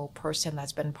single person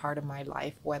that's been part of my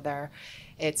life, whether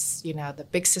it's, the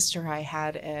big sister I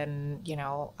had in,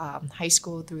 high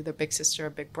school through the Big Sister,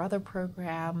 Big Brother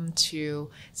program, to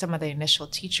some of the initial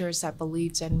teachers that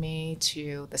believed in me,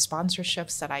 to the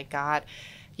sponsorships that I got,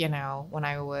 when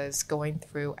I was going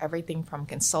through everything from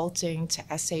consulting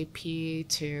to SAP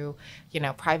to,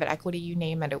 private equity, you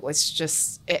name it. It was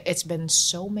just, it's been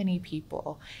so many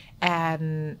people.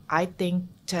 And I think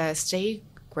to stay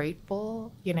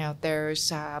grateful,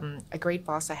 there's a great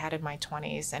boss I had in my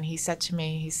 20s. And he said to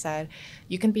me,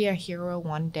 you can be a hero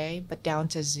one day, but down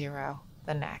to zero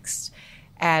the next.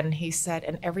 And he said,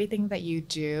 and everything that you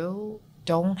do,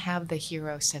 don't have the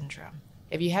hero syndrome.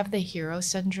 If you have the hero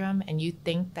syndrome and you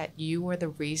think that you were the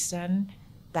reason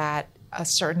that a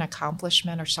certain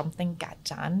accomplishment or something got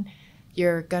done,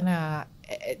 you're gonna,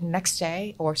 next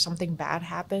day or something bad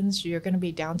happens, you're gonna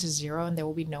be down to zero and there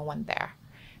will be no one there,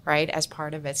 right, as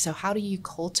part of it. So how do you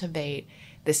cultivate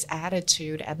this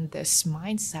attitude and this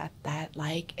mindset that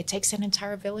it takes an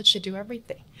entire village to do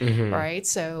everything, right?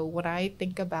 So when I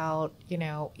think about,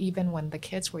 even when the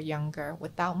kids were younger,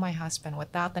 without my husband,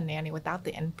 without the nanny, without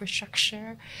the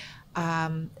infrastructure,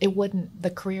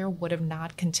 the career would have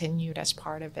not continued as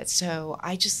part of it. So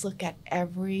I just look at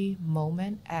every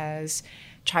moment as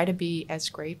try to be as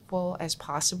grateful as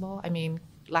possible. I mean,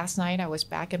 last night I was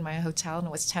back in my hotel and it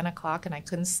was 10 o'clock and I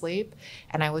couldn't sleep.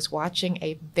 And I was watching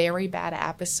a very bad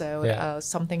episode of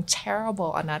something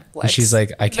terrible on Netflix. And she's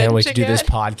like, I can't wait to do this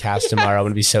podcast tomorrow. I'm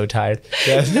going to be so tired.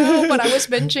 No, but I was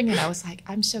binging and I was like,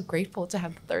 I'm so grateful to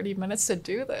have 30 minutes to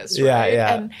do this. Right?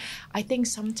 And I think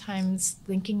sometimes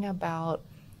thinking about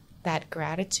that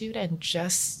gratitude and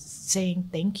just saying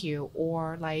thank you,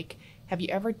 or Have you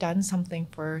ever done something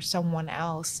for someone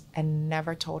else and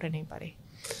never told anybody?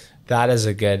 That is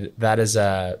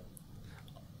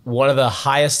one of the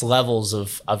highest levels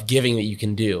of giving that you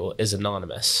can do is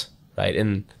anonymous, right?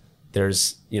 And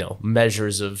there's,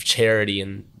 measures of charity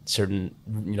in certain,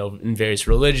 in various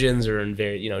religions or in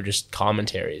just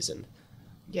commentaries. And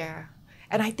yeah.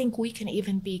 And I think we can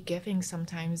even be giving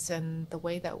sometimes in the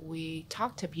way that we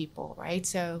talk to people, right?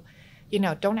 So,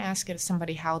 don't ask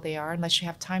somebody how they are unless you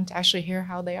have time to actually hear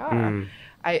how they are.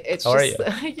 How are you?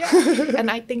 Yeah. And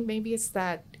I think maybe it's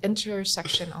that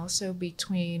intersection also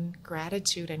between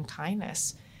gratitude and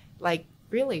kindness. Like,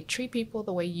 really treat people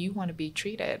the way you want to be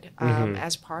treated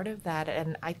as part of that.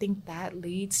 And I think that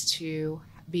leads to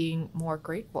being more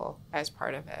grateful as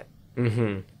part of it.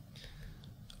 Mm-hmm.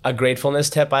 A gratefulness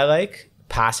tip I like,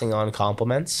 passing on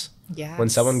compliments. Yes. When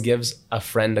someone gives a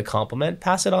friend a compliment,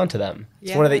 pass it on to them.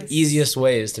 It's one of the easiest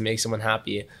ways to make someone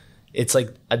happy. It's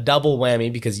like a double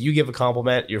whammy because you give a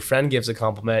compliment, your friend gives a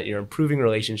compliment, you're improving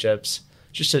relationships.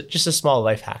 Just a small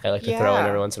life hack I like to throw in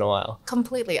every once in a while.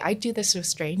 Completely. I do this with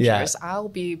strangers. Yeah. I'll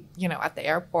be, at the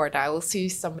airport, I will see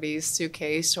somebody's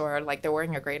suitcase or like they're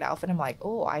wearing a great outfit. I'm like,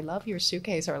 oh, I love your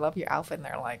suitcase or I love your outfit. And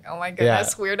they're like, oh my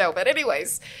goodness, weirdo. But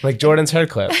anyways. Like Jordan's hair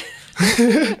clip.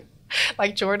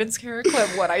 Like Jordan's hair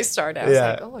clip when I started. I was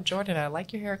like, oh, Jordan, I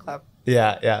like your hair clip.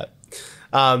 Yeah.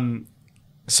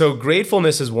 So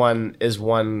gratefulness is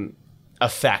one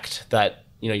effect that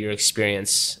your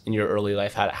experience in your early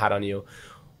life had on you.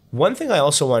 One thing I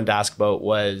also wanted to ask about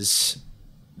was,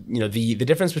 the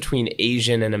difference between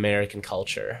Asian and American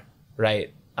culture,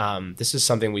 right? This is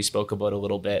something we spoke about a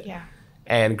little bit. Yeah.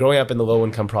 And growing up in the low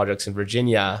income projects in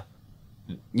Virginia,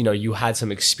 you had some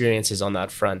experiences on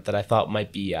that front that I thought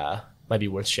might be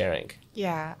worth sharing.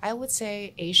 Yeah, I would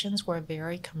say Asians were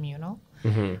very communal.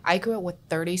 Mm-hmm. I grew up with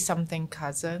 30-something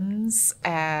cousins,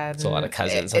 and it's a lot of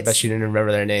cousins. I bet you didn't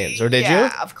remember their names, or did you?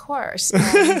 Yeah, of course.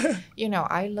 And,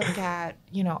 I look at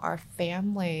our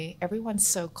family. Everyone's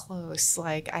so close.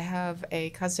 Like I have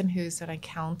a cousin who's an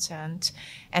accountant,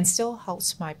 and still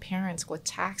helps my parents with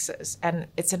taxes, and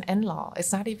it's an in-law.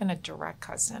 It's not even a direct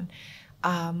cousin.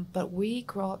 But we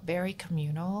grow up very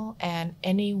communal, and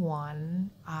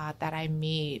anyone that I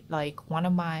meet, like one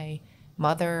of my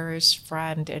mother's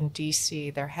friend in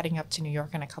DC, they're heading up to New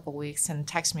York in a couple weeks and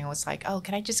text me and was like, oh,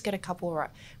 can I just get a couple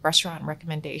restaurant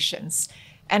recommendations?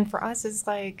 And for us, it's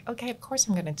like, okay, of course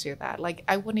I'm going to do that. Like,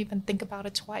 I wouldn't even think about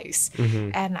it twice.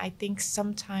 Mm-hmm. And I think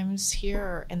sometimes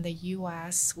here in the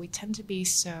US, we tend to be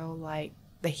so like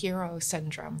the hero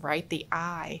syndrome, right? The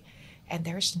I. And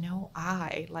there's no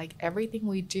I. Like everything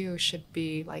we do should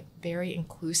be like very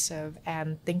inclusive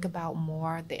and think about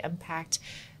more the impact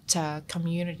to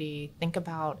community, think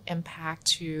about impact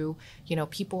to,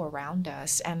 people around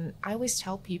us. And I always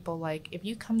tell people, like, if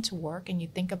you come to work and you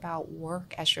think about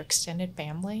work as your extended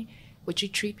family, would you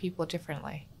treat people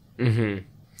differently? Mm-hmm.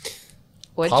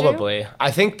 Would Probably. you?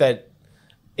 I think that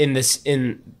there's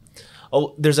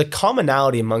a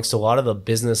commonality amongst a lot of the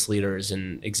business leaders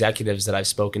and executives that I've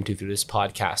spoken to through this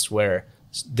podcast where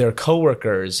their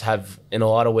coworkers have, in a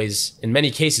lot of ways, in many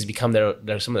cases, become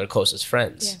some of their closest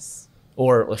friends. Yes.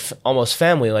 Or almost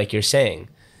family, like you're saying.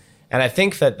 And I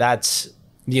think that's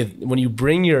when you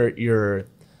bring your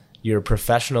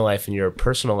professional life and your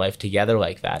personal life together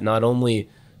like that, not only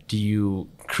do you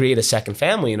create a second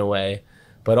family in a way,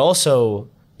 but also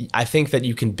I think that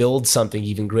you can build something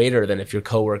even greater than if your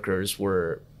coworkers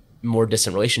were more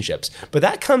distant relationships. But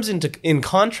that comes in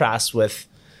contrast with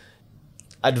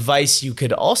advice you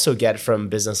could also get from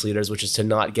business leaders, which is to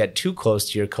not get too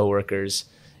close to your coworkers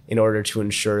in order to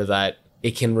ensure that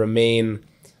it can remain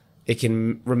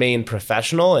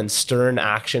professional and stern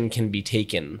action can be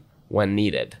taken when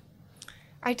needed.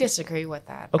 I disagree with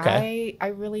that. Okay. I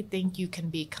really think you can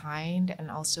be kind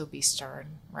and also be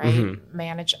stern, right? Mm-hmm.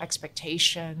 Manage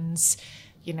expectations.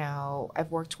 I've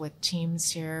worked with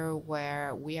teams here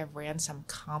where we have ran some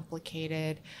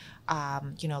complicated,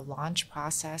 launch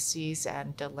processes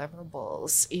and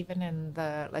deliverables, even in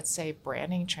the, let's say,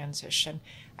 branding transition.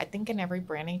 I think in every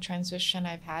branding transition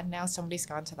I've had now, somebody's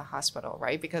gone to the hospital,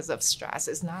 right? Because of stress.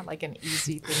 It's not like an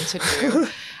easy thing to do.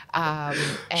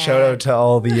 Shout out to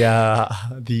all the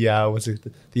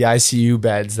ICU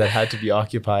beds that had to be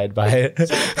occupied by it.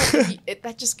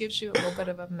 That just gives you a little bit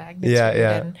of a magnitude.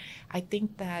 Yeah. And I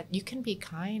think that you can be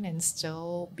kind and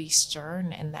still be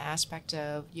stern in the aspect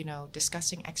of,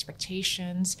 discussing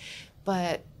expectations.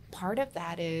 But part of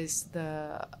that is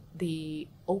the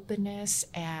openness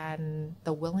and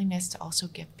the willingness to also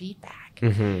give feedback,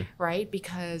 mm-hmm. right?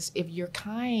 Because if you're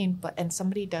kind, and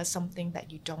somebody does something that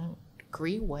you don't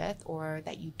agree with or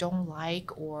that you don't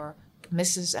like or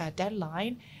misses a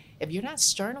deadline, if you're not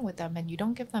stern with them and you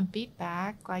don't give them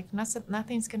feedback, like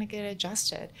nothing's going to get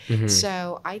adjusted.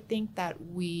 So I think that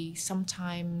we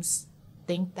sometimes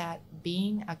think that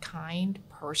being a kind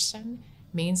person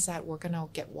means that we're going to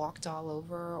get walked all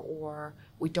over or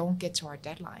we don't get to our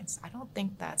deadlines. I don't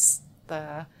think that's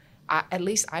at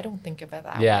least I don't think of it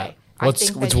that way.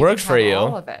 What's worked for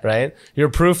you, right? You're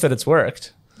proof that it's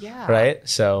worked. Yeah. Right.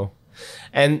 So,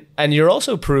 and you're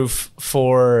also proof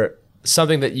for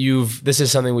something that this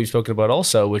is something we've spoken about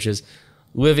also, which is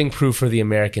living proof for the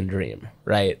American dream,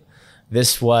 right?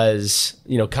 This was,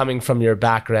 coming from your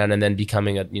background and then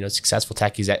becoming a, successful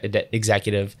tech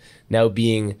executive, now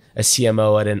being a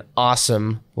CMO at an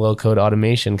awesome low code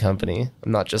automation company.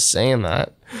 I'm not just saying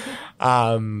that.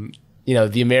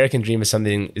 The American dream is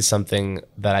something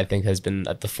that I think has been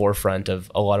at the forefront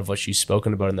of a lot of what you've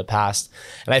spoken about in the past.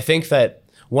 And I think that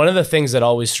one of the things that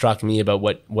always struck me about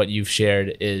what you've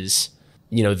shared is,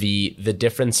 the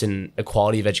difference in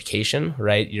equality of education,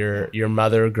 right? Your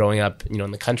mother growing up,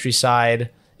 in the countryside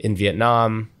in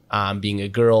Vietnam, being a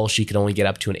girl, she could only get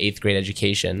up to an 8th grade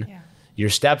education. Yeah. Your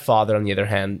stepfather, on the other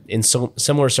hand, in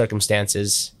similar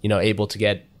circumstances, able to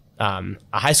get a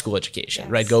high school education,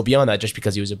 right? Go beyond that just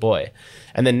because he was a boy.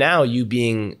 And then now you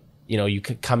being, you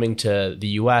coming to the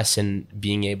US and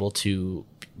being able to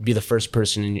be the first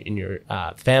person in your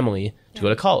family to go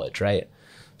to college, right?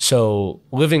 So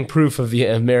living proof of the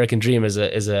American dream is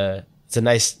a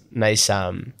nice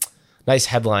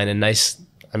headline and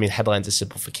headline's a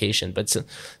simplification, but it's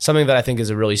something that I think is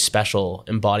a really special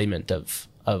embodiment of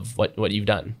what you've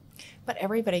done. But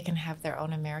everybody can have their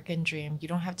own American dream. You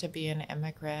don't have to be an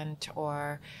immigrant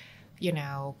or,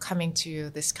 coming to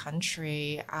this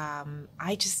country.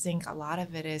 I just think a lot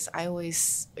of it is, I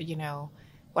always,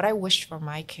 what I wish for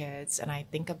my kids and I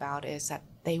think about is that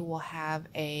they will have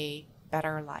a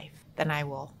better life than I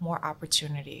will, more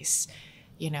opportunities,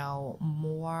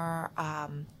 more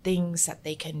things that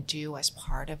they can do as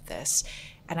part of this.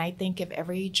 And I think if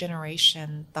every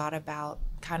generation thought about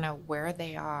kind of where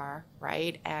they are,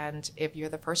 right? And if you're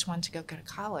the first one to go to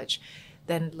college,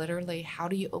 then literally how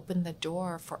do you open the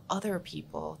door for other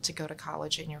people to go to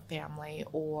college in your family?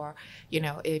 Or,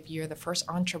 if you're the first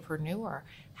entrepreneur,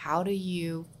 how do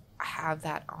you have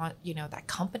that that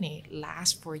company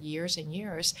last for years and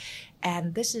years?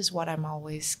 And this is what I'm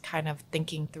always kind of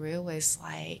thinking through is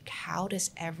like, how does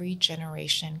every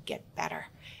generation get better?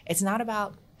 It's not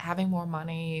about having more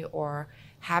money or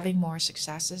having more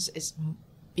successes, is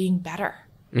being better,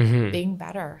 being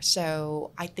better.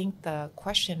 So I think the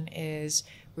question is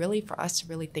really for us to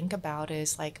really think about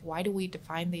is like, why do we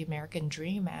define the American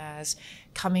dream as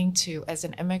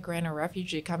an immigrant or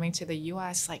refugee coming to the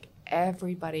US? Like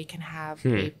everybody can have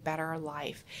a better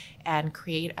life and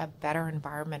create a better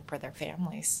environment for their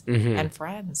families and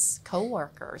friends,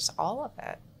 coworkers, all of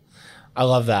it. I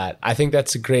love that. I think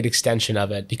that's a great extension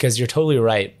of it because you're totally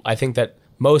right. I think that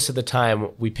most of the time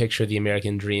we picture the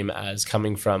American dream as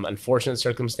coming from unfortunate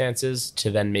circumstances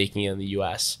to then making it in the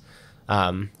US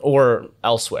or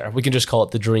elsewhere. We can just call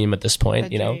it the dream at this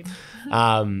point,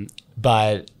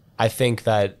 But I think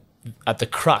that at the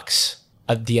crux,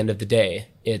 at the end of the day,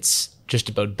 it's just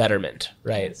about betterment,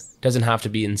 right? Yes. It doesn't have to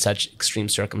be in such extreme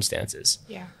circumstances.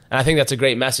 Yeah. And I think that's a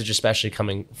great message, especially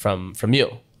coming from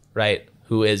you, right?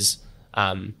 Who is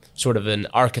sort of an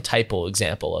archetypal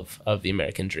example of the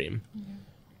American dream.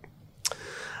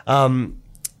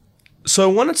 So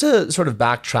I wanted to sort of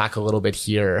backtrack a little bit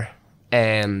here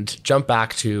and jump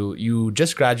back to, you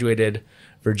just graduated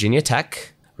Virginia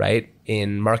Tech, right,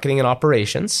 in marketing and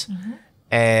operations,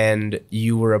 and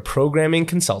you were a programming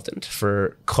consultant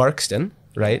for Clarkston,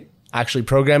 right? Actually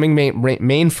programming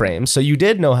mainframes. So you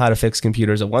did know how to fix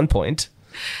computers at one point.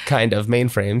 Kind of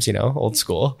mainframes, old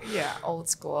school. Yeah, old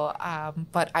school.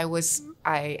 But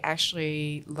I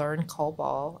actually learned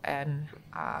COBOL in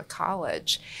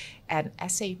college, and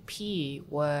SAP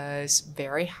was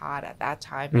very hot at that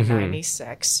time in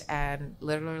 '96. And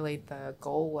literally the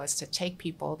goal was to take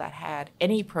people that had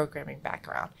any programming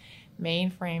background,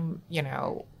 mainframe,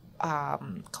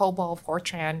 COBOL,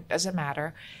 Fortran, doesn't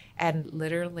matter, and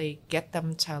literally get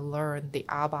them to learn the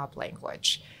ABAP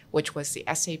language, which was the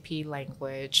SAP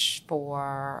language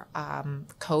for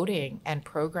coding and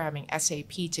programming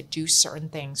SAP to do certain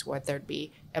things, whether it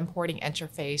be importing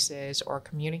interfaces or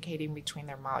communicating between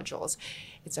their modules.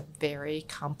 It's a very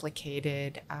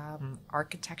complicated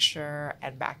architecture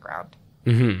and background.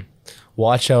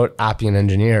 Watch out, Appian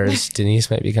engineers.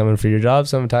 Denise might be coming for your job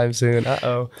sometime soon.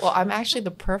 Uh-oh. Well, I'm actually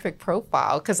the perfect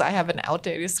profile because I have an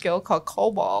outdated skill called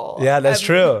COBOL. Yeah, that's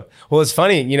true. Well, it's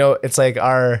funny, it's like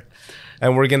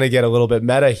and we're going to get a little bit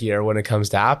meta here when it comes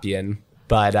to Appian,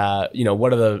 But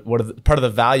what are the part of the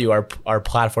value our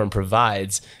platform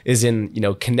provides is in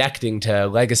connecting to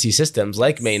legacy systems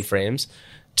like mainframes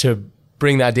to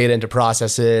bring that data into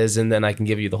processes, and then I can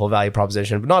give you the whole value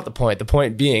proposition. But not the point. The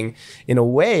point being, in a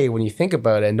way, when you think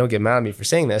about it, and don't get mad at me for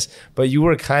saying this, but you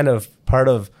were kind of part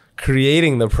of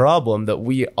creating the problem that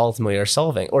we ultimately are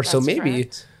solving. Or so maybe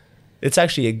correct. It's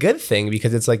actually a good thing,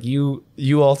 because it's like you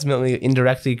ultimately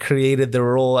indirectly created the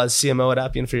role as CMO at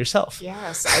Appian for yourself.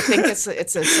 Yes, I think it's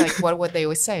like what would they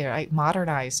would say, right?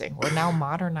 Modernizing. We're now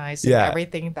modernizing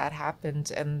everything that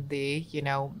happened in the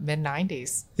mid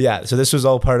 90s. Yeah, so this was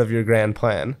all part of your grand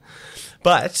plan.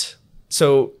 But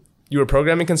so you were a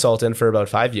programming consultant for about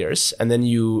 5 years, and then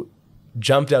you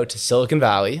jumped out to Silicon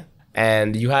Valley,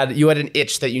 and you had an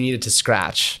itch that you needed to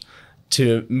scratch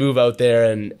to move out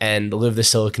there and live the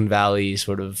Silicon Valley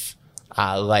sort of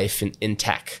life in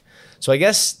tech. So I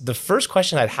guess the first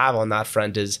question I'd have on that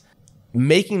front is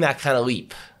making that kind of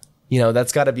leap.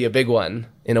 That's got to be a big one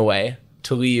in a way,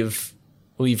 to leave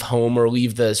home or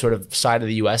leave the sort of side of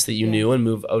the US that you knew and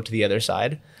move out to the other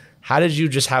side. How did you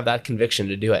just have that conviction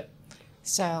to do it?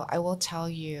 So I will tell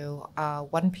you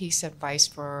one piece of advice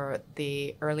for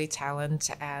the early talent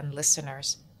and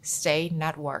listeners. Stay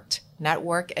networked.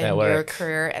 Network in your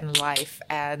career and life.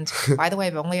 And by the way,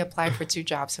 I've only applied for 2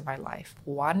 jobs in my life.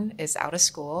 One is out of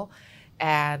school,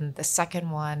 and the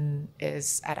second one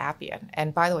is at Appian.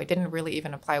 And by the way, didn't really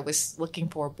even apply. I was looking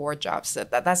for board jobs.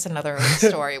 That's another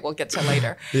story we'll get to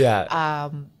later. Yeah.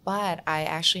 But I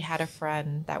actually had a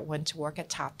friend that went to work at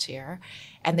Top Tier,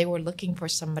 and they were looking for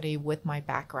somebody with my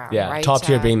background. Yeah, right? Top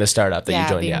Tier being the startup that you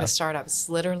joined. Being the startup. It's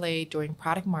literally doing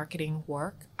product marketing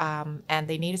work. And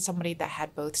they needed somebody that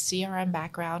had both CRM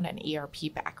background and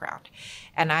ERP background.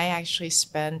 And I actually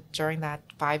spent during that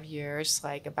 5 years,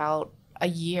 like about a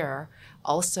year,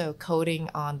 also coding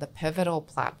on the Pivotal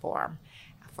platform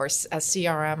for a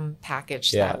CRM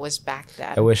package that was back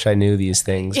then. I wish I knew these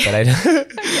things, but I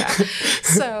don't. Yeah.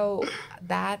 So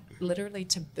that literally,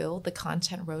 to build the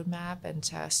content roadmap and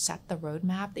to set the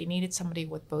roadmap, they needed somebody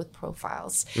with both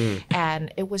profiles.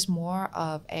 And it was more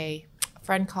of a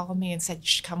friend called me and said, you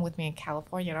should come with me in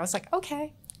California. And I was like,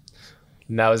 okay.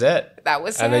 And that was it. That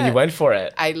was and then you went for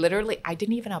it. I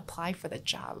didn't even apply for the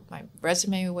job. My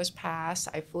resume was passed.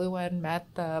 I flew in, met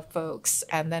the folks,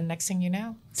 and then next thing you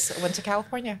know, went to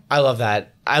California. I love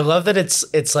that. I love that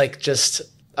it's like just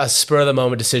a spur of the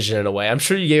moment decision in a way. I'm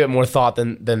sure you gave it more thought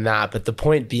than that, but the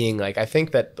point being, like, I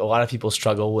think that a lot of people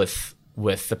struggle with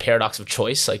the paradox of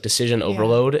choice, like decision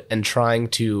overload, and trying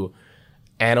to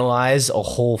analyze a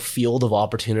whole field of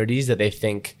opportunities that they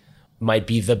think might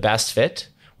be the best fit,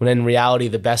 when in reality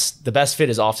the best fit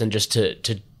is often just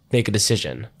to make a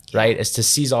decision, right? It's to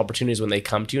seize opportunities when they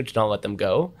come to you and to not let them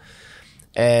go.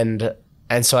 And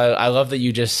so I love that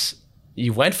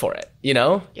you went for it,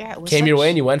 Yeah, it was came your way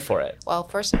and you went for it. Well,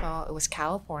 first of all, it was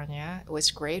California. It was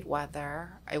great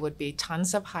weather. It would be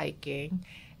tons of hiking.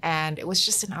 And it was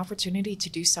just an opportunity to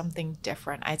do something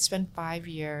different. I'd spent 5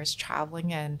 years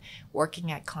traveling and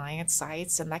working at client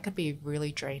sites, and that could be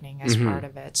really draining as part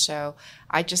of it. So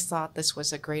I just thought this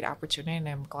was a great opportunity, and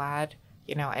I'm glad,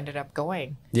 I ended up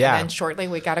going. Yeah. And then shortly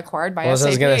we got acquired by Well, SAP. I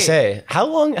was going to say, how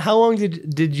long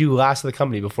did you last at the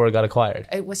company before it got acquired?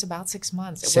 It was about 6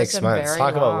 months. It 6 wasn't months. very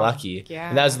Talk long. about lucky. Yeah.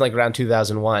 And that was like around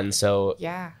 2001. So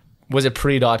yeah. Was it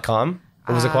pre.com?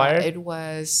 It was acquired? It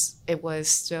was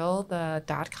still the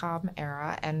 .com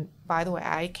era. And by the way,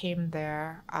 I came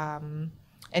there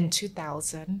in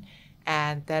 2000,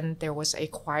 and then there was a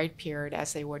quiet period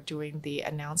as they were doing the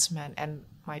announcement. And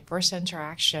my first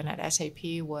interaction at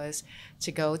SAP was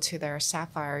to go to their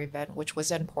Sapphire event, which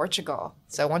was in Portugal.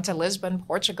 So I went to Lisbon,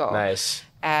 Portugal. Nice.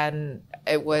 And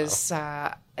it was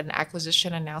an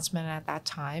acquisition announcement at that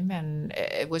time, and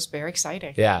it was very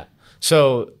exciting. Yeah.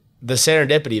 So the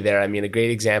serendipity there, I mean, a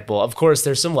great example. Of course,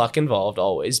 there's some luck involved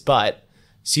always, but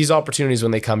seize opportunities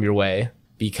when they come your way,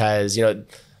 because,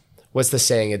 what's the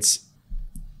saying? I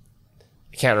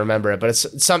can't remember it, but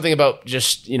it's something about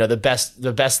just,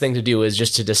 the best thing to do is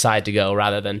just to decide to go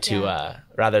rather than to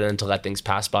let things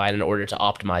pass by in order to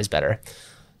optimize better.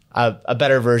 A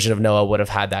better version of Noah would have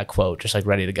had that quote just like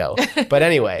ready to go. But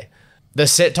anyway,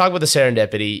 talk about the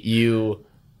serendipity.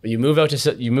 You move out to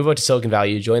Silicon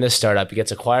Valley. You join this startup. It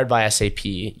gets acquired by SAP.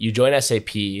 You join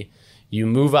SAP. You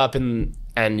move up and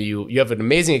you have an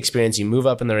amazing experience. You move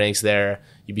up in the ranks there.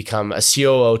 You become a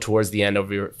COO towards the end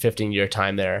of your 15-year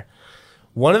time there.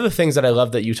 One of the things that I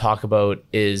love that you talk about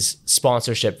is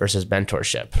sponsorship versus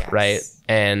mentorship, yes. right?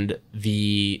 And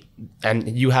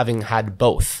you having had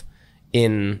both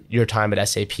in your time at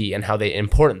SAP and how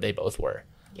important they both were.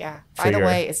 Yeah. For By the your-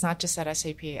 way, it's not just at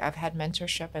SAP. I've had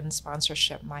mentorship and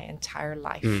sponsorship my entire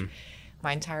life.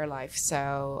 My entire life.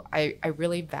 So I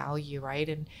really value, right?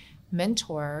 And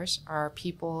mentors are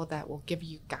people that will give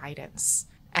you guidance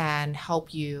and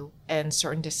help you in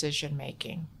certain decision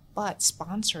making. But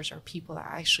sponsors are people that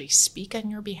actually speak on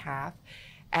your behalf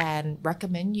and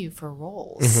recommend you for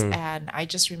roles. And I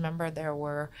just remember there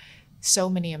were so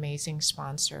many amazing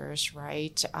sponsors,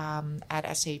 right?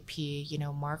 At SAP,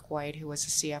 Mark White, who was the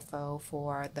CFO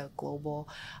for the global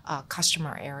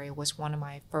customer area, was one of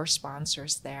my first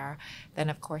sponsors there. Then,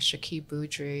 of course, Shakib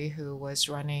Boudry, who was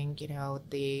running,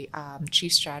 the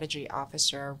chief strategy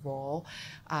officer role.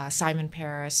 Simon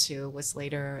Paris, who was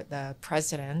later the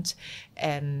president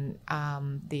in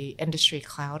the industry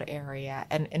cloud area.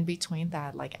 And in between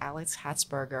that, like Alex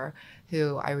Hatzberger,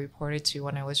 who I reported to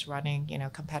when I was running,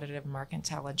 competitive market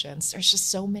intelligence. There's just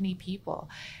so many people.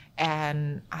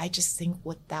 And I just think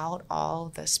without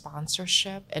all the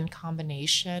sponsorship in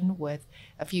combination with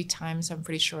a few times, I'm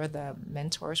pretty sure the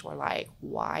mentors were like,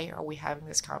 why are we having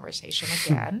this conversation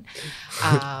again?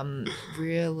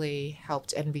 Really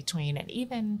helped in between. And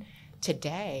even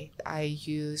today, I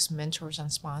use mentors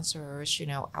and sponsors,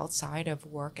 outside of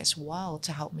work as well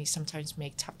to help me sometimes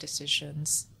make tough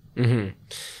decisions.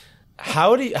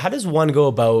 How does one go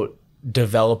about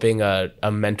developing a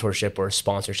mentorship or a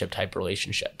sponsorship type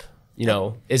relationship?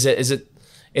 Is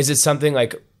it something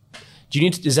like,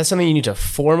 is that something you need to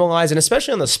formalize? And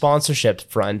especially on the sponsorship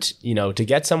front, to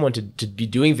get someone to be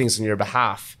doing things on your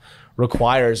behalf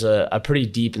requires a pretty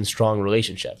deep and strong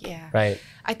relationship. Yeah. Right.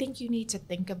 I think you need to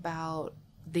think about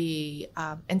the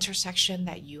intersection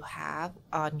that you have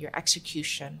on your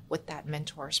execution with that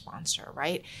mentor sponsor,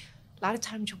 right? A lot of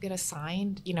times you'll get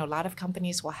assigned, a lot of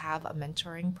companies will have a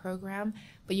mentoring program,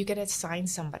 but you get assigned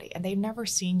somebody and they've never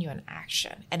seen you in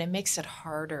action. And it makes it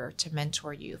harder to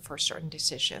mentor you for certain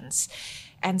decisions.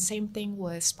 And same thing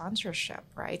with sponsorship,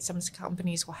 right? Some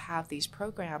companies will have these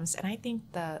programs. And I think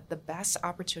the best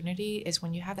opportunity is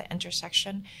when you have the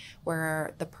intersection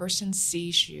where the person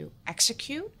sees you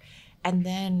execute and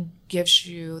then gives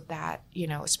you that,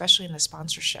 especially in the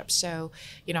sponsorship. So,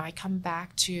 I come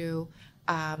back to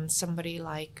somebody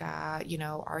like,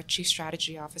 our chief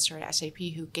strategy officer at SAP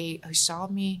who saw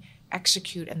me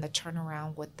execute in the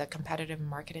turnaround with the competitive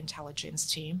market intelligence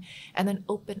team and then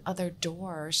open other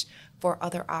doors for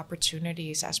other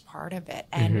opportunities as part of it.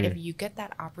 And if you get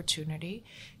that opportunity,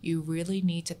 you really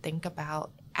need to think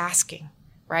about asking,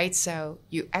 right? So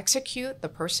you execute, the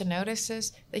person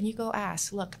notices, then you go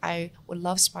ask, look, I would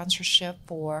love sponsorship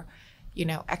for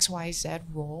XYZ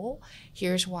role.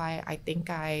 Here's why I think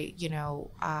I,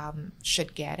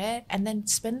 should get it. And then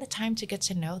spend the time to get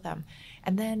to know them.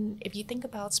 And then if you think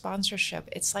about sponsorship,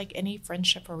 it's like any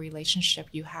friendship or relationship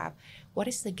you have. What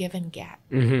is the give and get?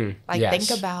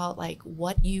 Think about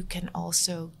what you can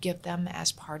also give them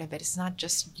as part of it. It's not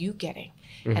just you getting.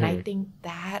 And I think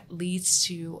that leads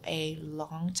to a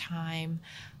long time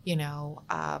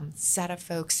set of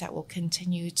folks that will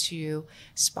continue to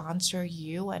sponsor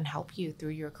you and help you through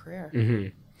your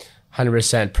career.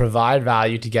 100%. Provide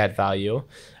value to get value.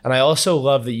 And I also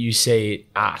love that you say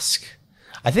ask.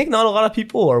 I think not a lot of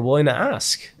people are willing to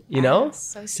ask.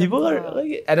 So people are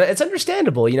and it's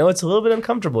understandable. It's a little bit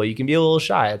uncomfortable. You can be a little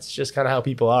shy. It's just kind of how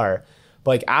people are.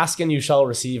 But ask and you shall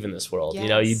receive in this world.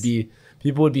 Yes.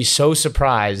 People would be so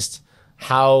surprised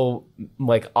how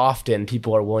often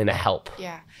people are willing to help.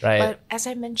 Yeah. Right. But as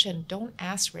I mentioned, don't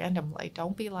ask randomly.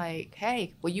 Don't be like,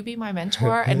 hey, will you be my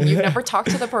mentor? And you've never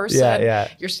talked to the person. Yeah.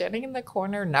 You're standing in the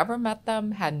corner, never met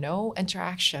them, had no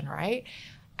interaction, right?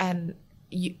 And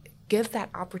you give that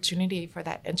opportunity for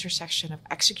that intersection of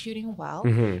executing well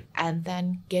and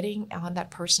then getting on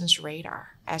that person's radar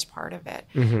as part of it.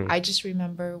 I just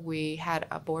remember we had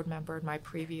a board member in my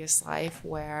previous life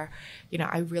where,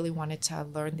 I really wanted to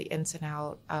learn the ins and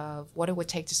out of what it would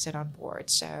take to sit on board.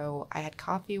 So I had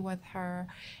coffee with her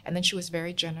and then she was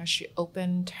very generous. She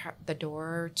opened the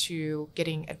door to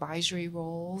getting advisory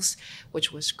roles,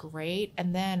 which was great.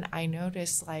 And then I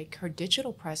noticed her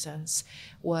digital presence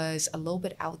was a little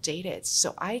bit outdated.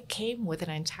 So I came with an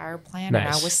entire plan. Nice.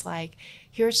 And I was like,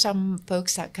 here's some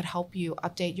folks that could help you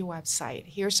update your website.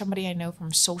 Here's somebody I know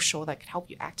from social that could help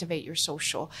you activate your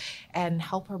social and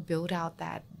help her build out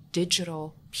that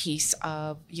digital piece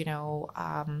of,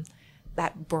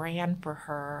 that brand for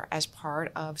her as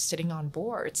part of sitting on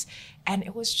boards. And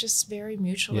it was just very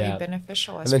mutually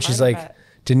beneficial. And then she's like,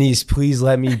 Denise, please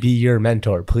let me be your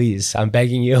mentor. Please, I'm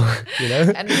begging you.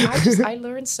 And I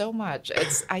learned so much.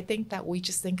 I think that we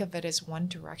just think of it as one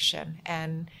direction.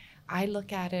 And I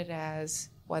look at it as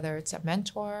whether it's a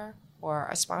mentor or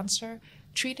a sponsor,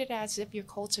 treat it as if you're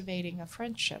cultivating a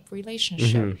friendship,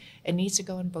 relationship. It needs to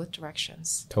go in both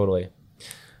directions. Totally.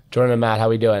 Jordan and Matt, how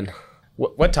we doing?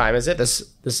 What time is it? This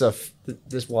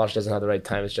watch doesn't have the right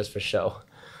time. It's just for show.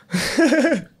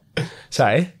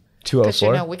 Sorry,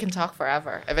 2:04. Because we can talk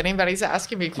forever. If anybody's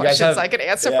asking me questions, I could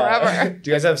answer forever.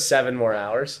 Do you guys have 7 more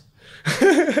hours?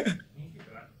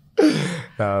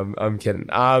 I'm kidding.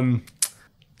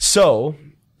 So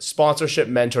sponsorship,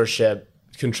 mentorship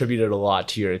contributed a lot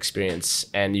to your experience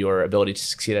and your ability to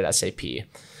succeed at SAP. We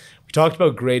talked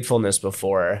about gratefulness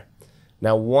before.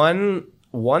 Now,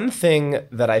 one thing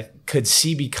that I could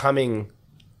see becoming,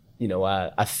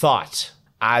 a thought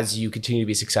as you continue to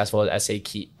be successful at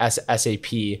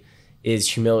SAP is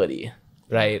humility,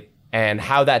 right? And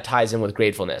how that ties in with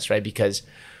gratefulness, right? Because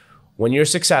when you're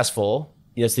successful,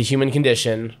 it's the human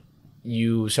condition,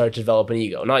 you start to develop an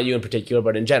ego. Not you in particular,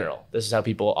 but in general. This is how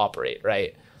people operate,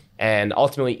 right? And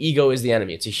ultimately, ego is the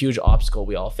enemy. It's a huge obstacle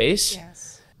we all face.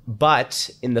 Yes. But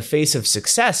in the face of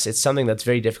success, it's something that's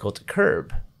very difficult to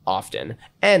curb often,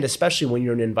 and especially when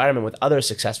you're in an environment with other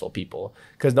successful people,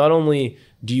 because not only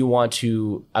do you want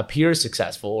to appear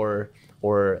successful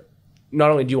or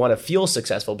not only do you want to feel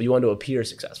successful, but you want to appear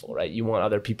successful, right? You want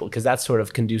other people, because that's sort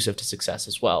of conducive to success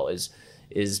as well,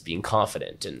 is being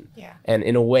confident and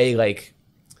in a way like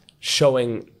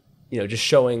showing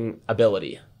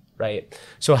ability, right?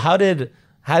 So how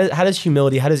does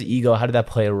humility, how does ego, how did that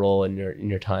play a role in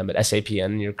your time at SAP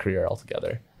and in your career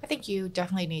altogether? I think you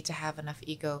definitely need to have enough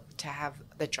ego to have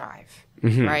the drive,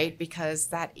 right? Because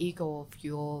that ego will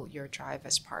fuel your drive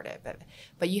as part of it.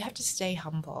 But you have to stay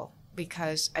humble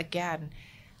because, again,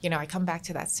 I come back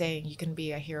to that saying, you can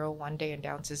be a hero one day and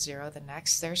down to zero the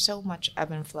next. There's so much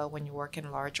ebb and flow when you work in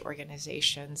large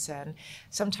organizations. And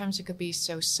sometimes it could be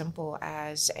so simple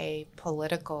as a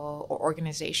political or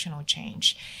organizational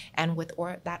change. And with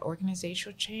that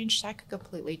organizational change, that could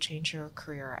completely change your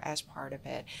career as part of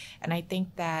it. And I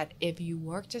think that if you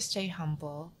work to stay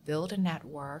humble, build a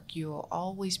network, you will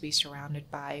always be surrounded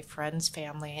by friends,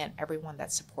 family, and everyone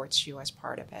that supports you as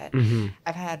part of it.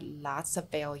 I've had lots of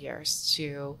failures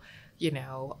to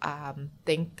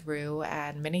think through,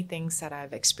 and many things that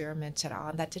I've experimented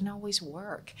on that didn't always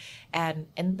work. And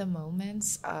in the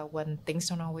moments when things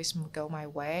don't always go my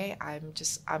way,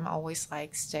 I'm always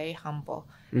like, stay humble.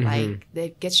 Like,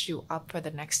 it gets you up for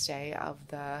the next day of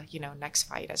the, next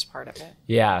fight as part of it.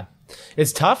 Yeah.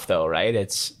 It's tough though, right?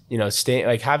 It's, staying,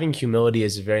 like, having humility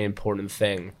is a very important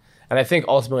thing. And I think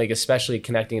ultimately, like, especially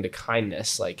connecting to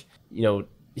kindness, like,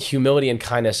 humility and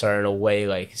kindness are in a way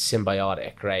like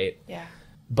symbiotic, right? Yeah.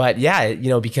 But yeah,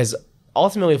 because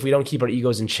ultimately if we don't keep our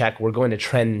egos in check, we're going to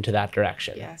trend into that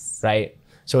direction. Yes. Right?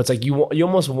 So it's like you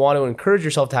almost want to encourage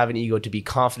yourself to have an ego, to be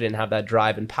confident and have that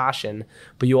drive and passion,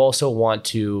 but you also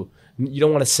you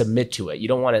don't want to submit to it. You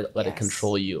don't want to let it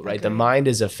control you, right? Okay. The mind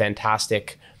is a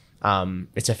fantastic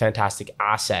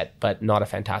asset, but not a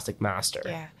fantastic master.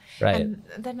 Yeah. Right. And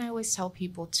then I always tell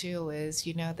people too is,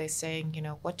 they're saying,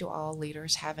 what do all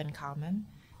leaders have in common?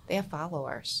 They have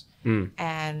followers.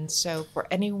 And so for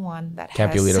anyone that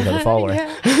can't be a leader without a follower,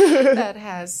 that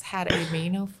has had a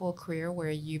meaningful career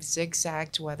where you've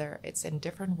zigzagged, whether it's in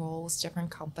different roles,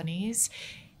 different companies,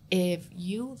 if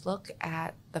you look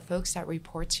at the folks that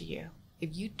report to you,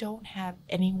 if you don't have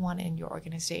anyone in your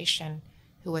organization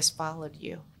who has followed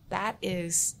you, that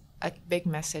is a big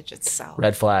message itself.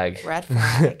 Red flag. Red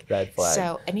flag. Red flag.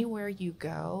 So anywhere you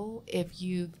go, if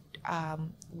you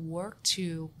work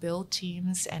to build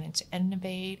teams and to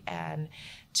innovate and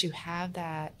to have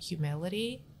that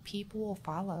humility, people will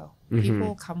follow. People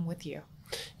will come with you.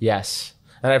 Yes.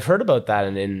 And I've heard about that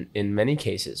in many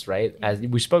cases, right? As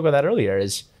we spoke about that earlier,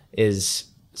 is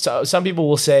so some people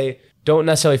will say, don't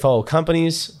necessarily follow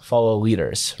companies, follow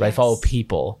leaders, right? Yes. Follow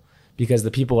people, because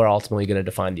the people are ultimately going to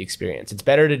define the experience. It's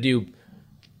better to do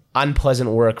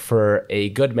unpleasant work for a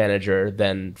good manager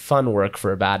than fun work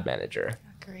for a bad manager.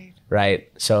 Agreed.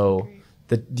 Right? So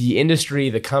the industry,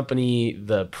 the company,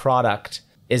 the product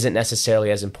isn't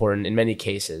necessarily as important in many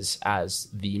cases as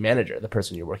the manager, the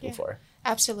person you're working for.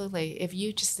 Absolutely. If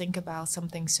you just think about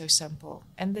something so simple,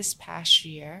 in this past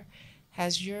year,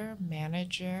 has your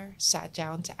manager sat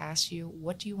down to ask you,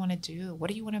 what do you want to do? What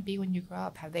do you want to be when you grow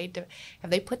up? Have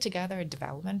they put together a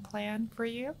development plan for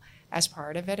you as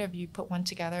part of it? Have you put one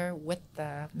together with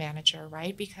the manager,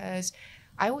 right? Because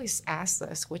I always ask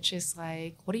this, which is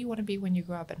like, what do you want to be when you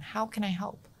grow up, and how can I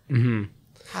help?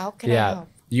 How can I help?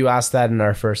 You asked that in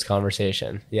our first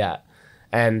conversation. Yeah.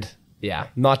 And yeah,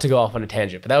 not to go off on a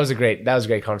tangent, but that was a great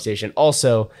conversation.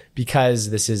 Also, because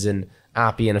this is an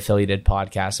Appian affiliated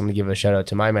podcast, I'm going to give a shout out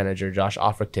to my manager, Josh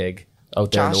Offertig,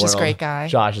 out there in the Josh world. is a great guy.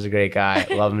 Josh is a great guy.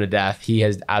 Love him to death. He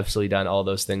has absolutely done all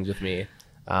those things with me.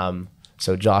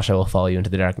 So Josh, I will follow you into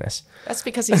the darkness. That's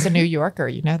because he's a New Yorker.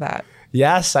 You know that.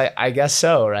 Yes, I guess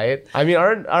so, right? I mean,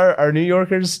 aren't are New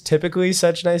Yorkers typically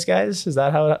such nice guys? Is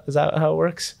that how it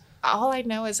works? All I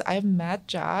know is I met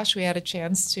Josh. We had a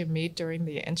chance to meet during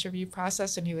the interview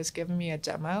process, and he was giving me a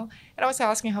demo. And I was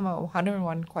asking him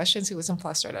 101 questions. He wasn't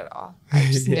flustered at all. I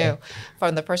just knew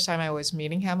from the first time I was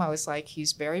meeting him, I was like,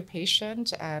 he's very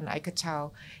patient, and I could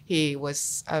tell he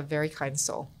was a very kind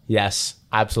soul. Yes,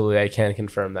 absolutely. I can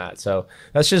confirm that. So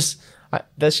that's just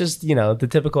the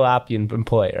typical Appian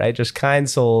employee, right? Just kind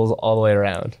souls all the way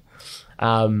around.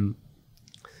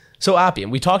 So Appian,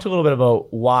 we talked a little bit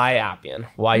about why Appian,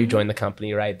 why you joined the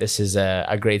company, right? This is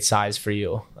a great size for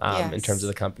you in terms of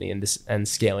the company and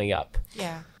scaling up.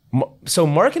 Yeah. So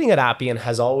marketing at Appian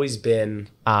has always been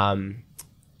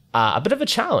a bit of a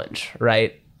challenge,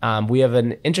 right? We have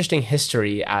an interesting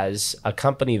history as a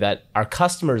company that our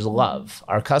customers love.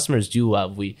 Our customers do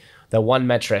love. The one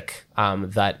metric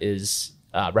that is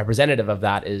representative of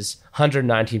that is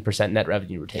 119% net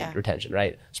revenue retention,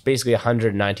 right? It's basically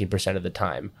 119% of the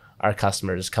time our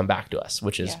customers come back to us,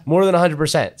 which is more than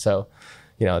 100%. So,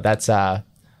 that's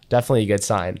definitely a good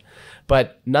sign.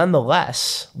 But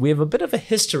nonetheless, we have a bit of a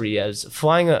history as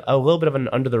flying a little bit of an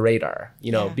under the radar,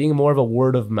 being more of a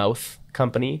word of mouth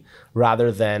company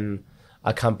rather than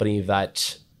a company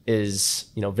that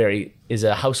is, is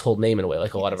a household name in a way,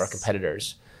 like a lot of our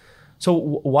competitors. So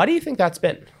why do you think that's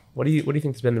been? What do you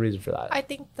think has been the reason for that? I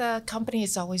think the company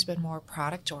has always been more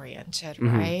product oriented,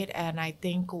 right? And I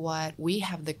think what we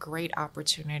have the great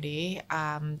opportunity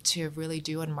to really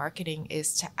do in marketing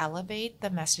is to elevate the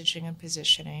messaging and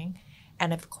positioning,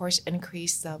 and of course,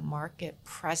 increase the market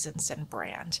presence and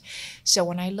brand. So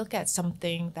when I look at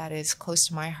something that is close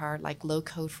to my heart, like low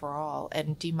code for all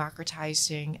and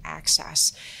democratizing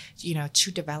access,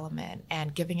 to development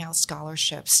and giving out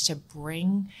scholarships to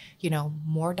bring,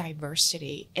 more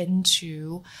diversity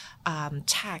into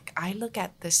tech, I look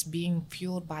at this being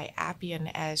fueled by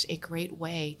Appian as a great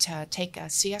way to take a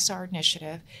CSR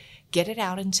initiative, get it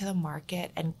out into the market,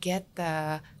 and get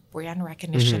the brand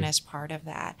recognition as part of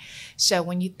that. So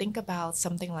when you think about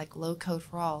something like Low Code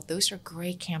for All, those are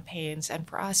great campaigns. And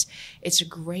for us, it's a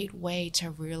great way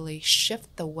to really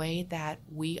shift the way that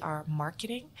we are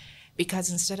marketing, because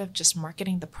instead of just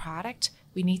marketing the product,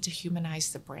 we need to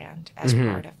humanize the brand as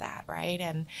part of that, right?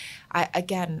 And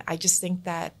I just think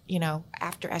that,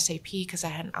 after SAP, because I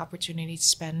had an opportunity to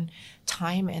spend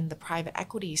time in the private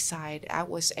equity side, that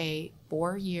was a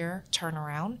 4-year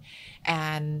turnaround.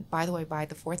 And by the way, by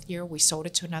the 4th year, we sold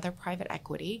it to another private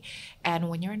equity. And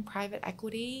when you're in private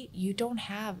equity, you don't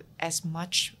have as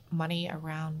much money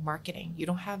around marketing. You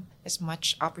don't have as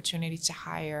much opportunity to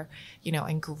hire,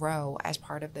 and grow as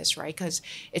part of this, right? Because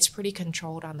it's pretty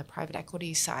controlled on the private equity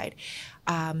side.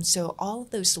 So all of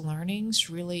those learnings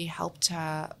really help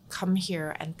to come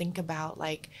here and think about,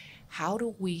 like, how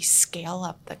do we scale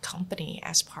up the company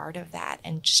as part of that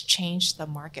and just change the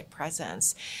market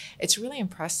presence? It's really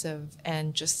impressive.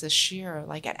 And just this year,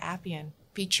 like at Appian,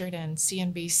 featured in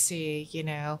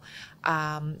CNBC,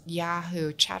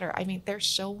 Yahoo, Chatter. I mean, there's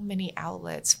so many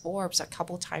outlets, Forbes a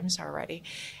couple times already.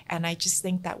 And I just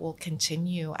think that will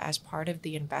continue as part of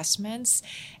the investments,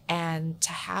 and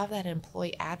to have that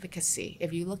employee advocacy.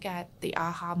 If you look at the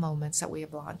aha moments that we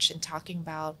have launched and talking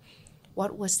about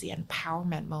what was the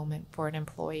empowerment moment for an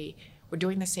employee, we're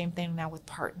doing the same thing now with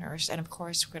partners. And of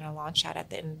course, we're going to launch that at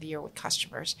the end of the year with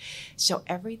customers. So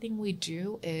everything we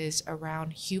do is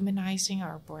around humanizing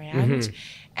our brand.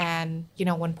 And,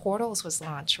 when Portals was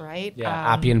launched, right?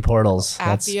 Yeah, Appian Portals.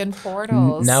 Appian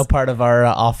Portals. Now part of our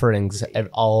offerings,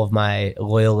 all of my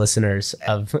loyal listeners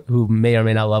who may or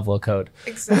may not love low code.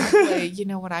 Exactly.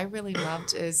 What I really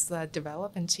loved is the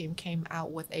development team came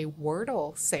out with a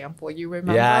Wordle sample. You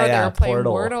remember they were playing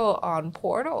Wordle on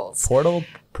Portals.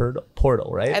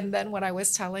 Portal, right? And then when I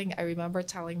remember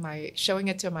showing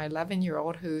it to my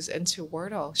 11-year-old who's into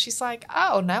Wordle. She's like,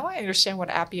 oh, now I understand what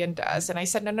Appian does. And I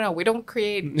said, no, we don't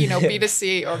create,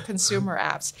 B2C or consumer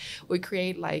apps. We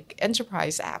create like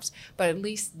enterprise apps. But at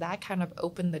least that kind of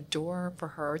opened the door for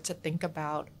her to think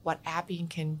about what Appian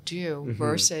can do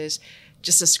versus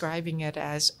just describing it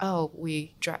as,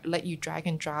 we let you drag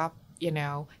and drop,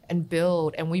 and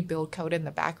build, and we build code in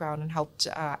the background and help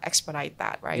to expedite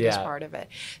that, right, as part of it.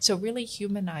 So really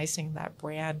humanizing that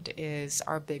brand is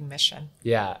our big mission.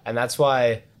 Yeah, and that's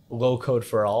why Low Code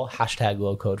for All, hashtag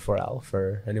Low Code for All,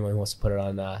 for anyone who wants to put it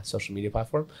on a social media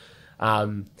platform.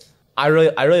 I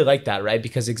really like that, right?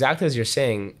 Because exactly as you're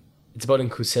saying, it's about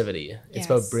inclusivity. It's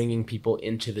about bringing people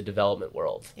into the development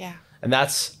world. Yeah. And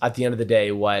that's, at the end of the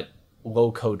day, what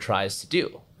low code tries to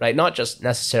do, right? Not just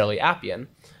necessarily Appian,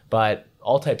 but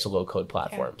all types of low code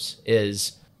platforms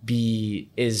is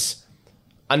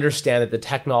understand that the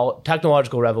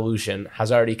technological revolution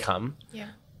has already come.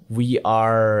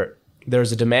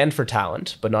 There's a demand for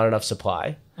talent, but not enough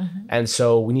supply. And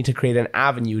so we need to create an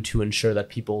avenue to ensure that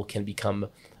people can become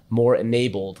more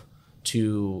enabled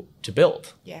to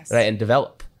build, right, and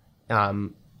develop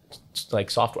like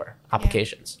software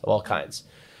applications of all kinds.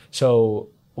 So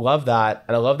love that.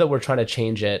 And I love that we're trying to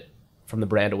change it from the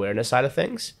brand awareness side of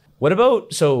things. What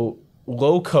about, so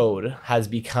low code has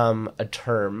become a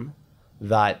term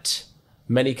that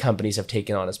many companies have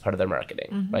taken on as part of their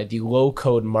marketing, right? The low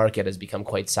code market has become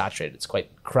quite saturated. It's quite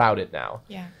crowded now.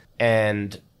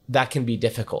 And that can be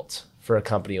difficult for a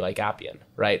company like Appian,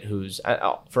 right? Who's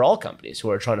for all companies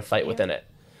who are trying to fight within it.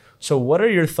 So what are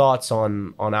your thoughts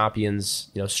on Appian's,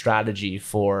 strategy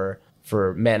for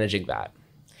managing that?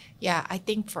 Yeah, I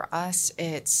think for us,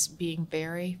 it's being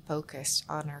very focused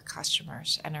on our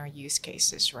customers and our use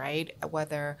cases, right?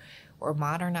 Whether we're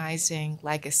modernizing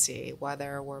legacy,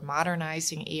 whether we're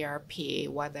modernizing ERP,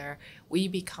 whether we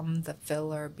become the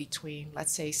filler between,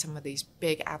 let's say, some of these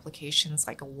big applications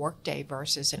like a Workday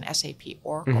versus an SAP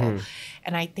Oracle.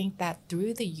 And I think that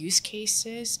through the use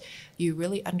cases, you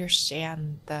really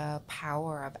understand the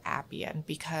power of Appian,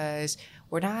 because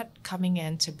we're not coming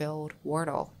in to build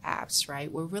Wordle apps, right?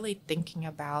 We're really thinking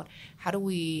about how do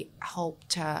we help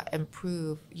to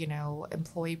improve,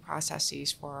 employee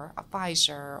processes for a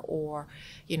Pfizer or,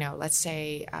 let's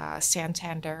say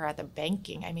Santander at the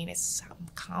banking. I mean, it's some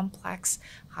complex,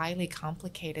 highly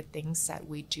complicated things that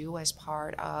we do as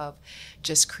part of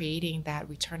just creating that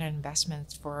return on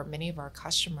investment for many of our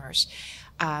customers.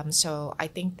 So I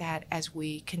think that as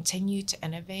we continue to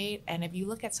innovate, and if you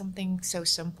look at something so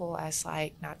simple as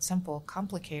not simple,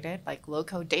 complicated, like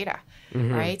low-code data,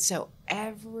 right? So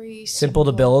every simple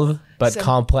to build, but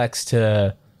complex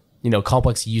to,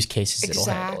 complex use cases it'll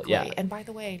handle. Yeah. And by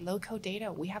the way, low-code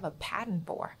data, we have a patent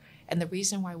for. And the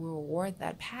reason why we award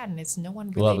that patent is no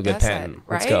one really does it, right?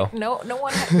 Let's go. No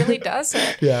one really does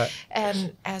it. Yeah.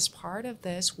 And as part of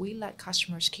this, we let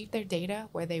customers keep their data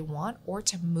where they want or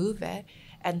to move it,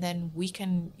 and then we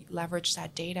can leverage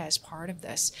that data as part of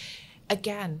this.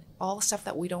 Again, all stuff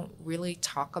that we don't really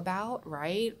talk about,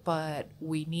 right? But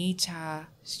we need to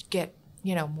get,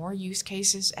 more use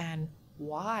cases and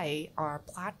why our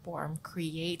platform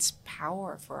creates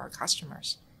power for our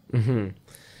customers.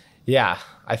 Yeah,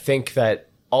 I think that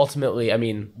ultimately,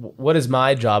 what is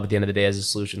my job at the end of the day as a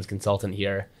solutions consultant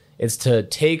here is to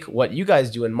take what you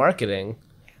guys do in marketing,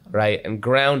 right, and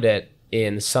ground it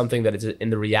in something that is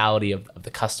in the reality of the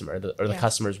customer or the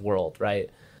customer's world, right?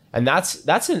 And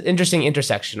that's an interesting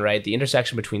intersection, right? The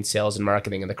intersection between sales and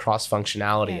marketing and the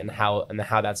cross-functionality and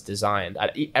how that's designed.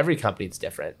 At every company, it's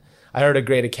different. I heard a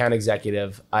great account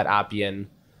executive at Appian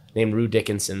named Rue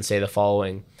Dickinson say the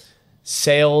following: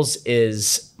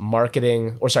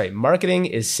 marketing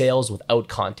is sales without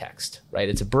context, right?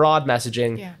 It's a broad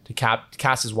messaging to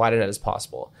cast as wide a net as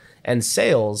possible. And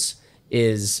sales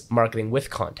is marketing with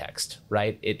context,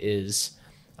 right? It is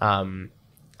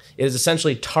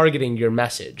essentially targeting your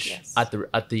message at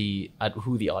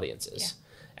who the audience is.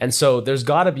 And so there's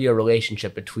got to be a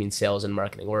relationship between sales and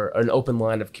marketing, or an open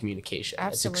line of communication.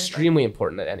 Absolutely. It's extremely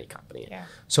important at any company. Yeah.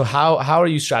 So how are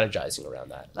you strategizing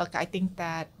around that? Look, I think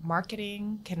that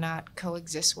marketing cannot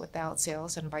coexist without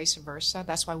sales and vice versa.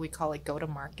 That's why we call it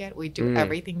go-to-market. We do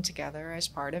everything together as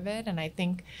part of it. And I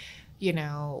think,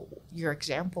 your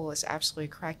example is absolutely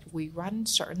correct. We run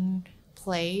certain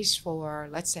plays for,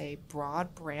 let's say,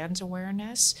 broad brand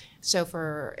awareness. So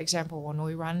for example, when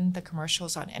we run the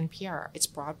commercials on NPR, it's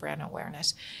broad brand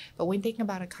awareness. But when thinking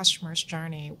about a customer's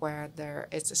journey where there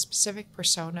is a specific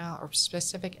persona or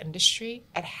specific industry,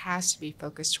 it has to be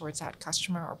focused towards that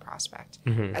customer or prospect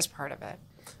as part of it.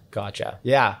 Gotcha.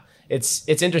 Yeah. It's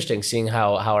interesting seeing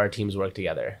how our teams work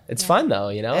together. It's fun though,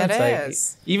 It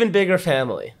is. Like even bigger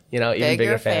family, even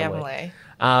bigger family.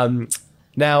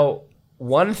 Now,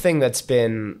 one thing that's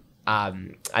been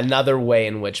another way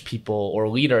in which people or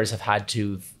leaders have had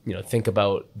to, think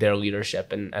about their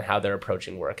leadership and how they're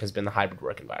approaching work has been the hybrid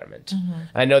work environment. And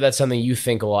I know that's something you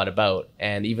think a lot about.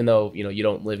 And even though, you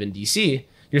don't live in DC,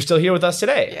 you're still here with us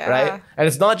today, right? And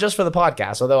it's not just for the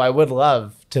podcast, although I would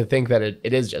love to think that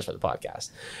it is just for the podcast.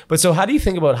 But so how do you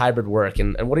think about hybrid work,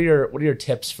 and what are your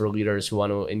tips for leaders who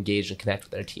want to engage and connect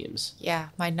with their teams? Yeah,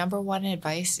 my number one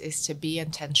advice is to be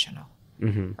intentional.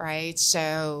 right?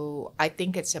 So I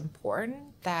think it's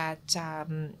important that,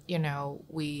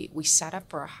 we set up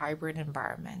for a hybrid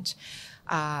environment.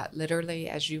 Literally,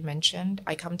 as you mentioned,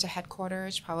 I come to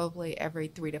headquarters probably every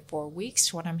 3 to 4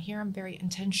 weeks. When I'm here, I'm very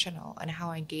intentional in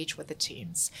how I engage with the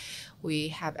teams. We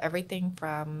have everything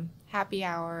from happy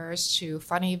hours to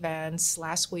fun events.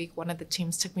 Last week, one of the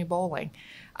teams took me bowling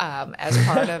as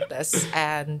part of this.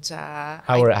 And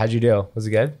how'd you do? Was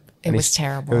it good? It was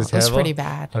terrible. It was pretty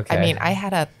bad. Okay. I mean, I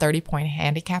had a 30-point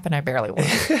handicap and I barely won.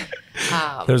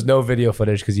 There's no video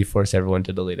footage because you forced everyone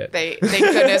to delete it. Thank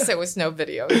goodness there was no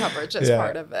video coverage as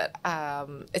part of it.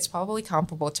 It's probably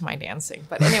comparable to my dancing.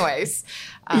 But anyways,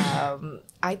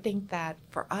 I think that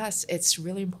for us, it's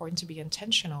really important to be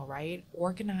intentional, right?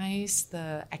 Organize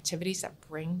the activities that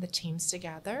bring the teams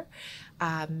together.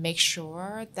 Make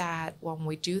sure that when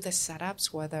we do the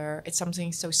setups, whether it's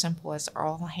something so simple as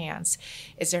all hands,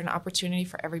 is there an opportunity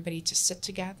for everybody to sit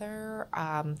together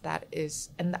that is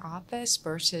in the office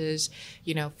versus,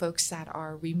 folks that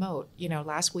are remote?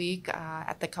 Last week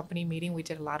at the company meeting, we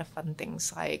did a lot of fun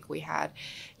things. Like we had,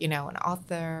 an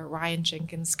author, Ryan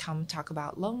Jenkins, come talk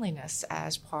about loneliness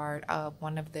as part of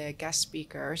one of the guest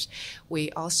speakers.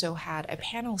 We also had a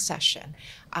panel session.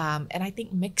 And I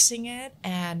think mixing it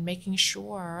and making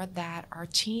sure that our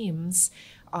teams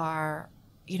are,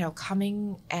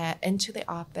 coming into the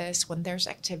office when there's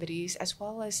activities, as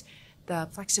well as the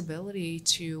flexibility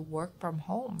to work from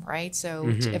home, right? So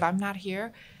if I'm not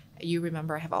here, you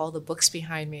remember I have all the books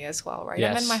behind me as well, right?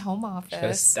 Yes. I'm in my home office. Kind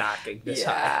of stacking this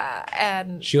high.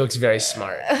 And she looks very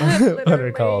smart on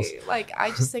her calls. Like, I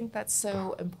just think that's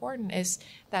so important, is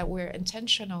that we're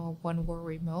intentional when we're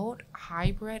remote,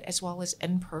 hybrid, as well as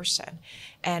in person.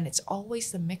 And it's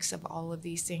always the mix of all of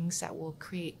these things that will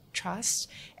create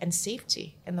trust and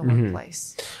safety in the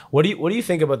workplace. What do you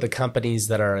think about the companies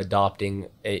that are adopting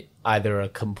either a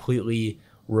completely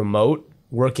remote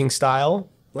working style,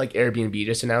 like Airbnb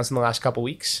just announced in the last couple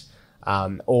weeks,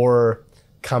 or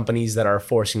companies that are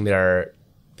forcing their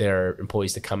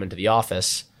employees to come into the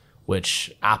office,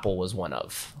 which Apple was one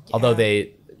of. Yeah. Although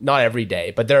they, not every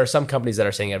day, but there are some companies that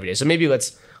are saying every day. So maybe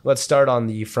let's start on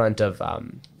the front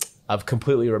of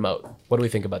completely remote. What do we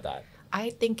think about that?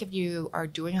 I think if you are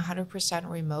doing 100%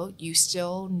 remote, you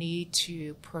still need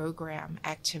to program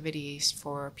activities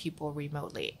for people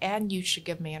remotely. And you should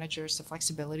give managers the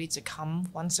flexibility to come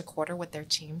once a quarter with their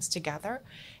teams together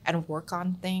and work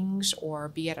on things or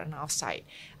be at an offsite.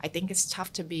 I think it's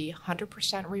tough to be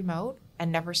 100% remote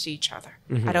and never see each other.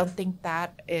 I don't think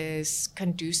that is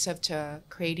conducive to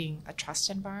creating a trust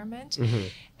environment.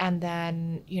 And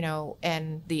then,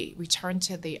 and the return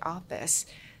to the office,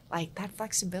 like that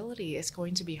flexibility is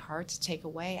going to be hard to take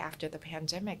away after the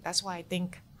pandemic. That's why I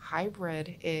think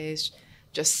hybrid is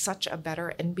just such a better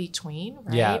in-between,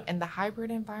 right? Yeah. In the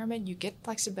hybrid environment, you get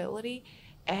flexibility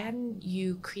and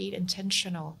you create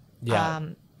intentional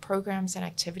programs and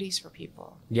activities for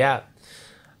people. Yeah,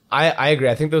 I agree.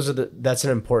 I think that's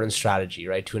an important strategy,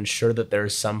 right? To ensure that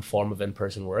there's some form of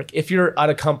in-person work. If you're at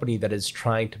a company that is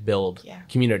trying to build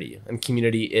community, and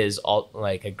community is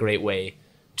like a great way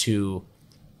to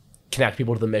connect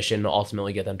people to the mission,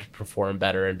 ultimately get them to perform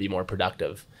better and be more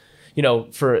productive.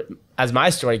 As my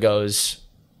story goes,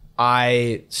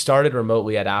 I started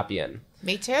remotely at Appian.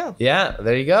 Me too. Yeah,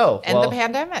 there you go. And the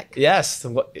pandemic. Yes,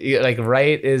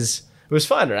 it was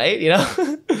fun, right?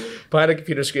 Behind a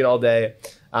computer screen all day.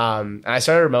 And I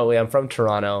started remotely. I'm from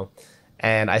Toronto,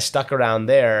 and I stuck around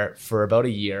there for about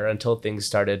a year until things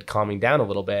started calming down a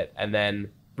little bit, and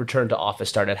then return to office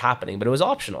started happening, but it was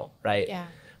optional, right? Yeah.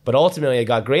 But ultimately, I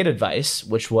got great advice,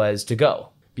 which was to go,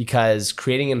 because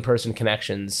creating in-person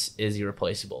connections is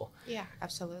irreplaceable. Yeah,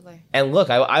 absolutely. And look,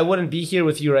 I wouldn't be here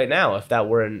with you right now if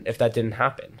that didn't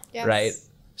happen, right?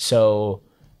 So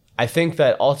I think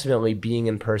that ultimately being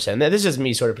in person, this is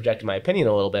me sort of projecting my opinion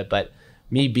a little bit, but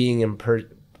me being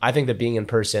I think that being in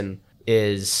person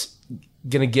is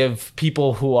going to give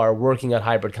people who are working at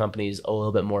hybrid companies a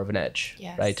little bit more of an edge,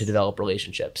 right, to develop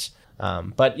relationships.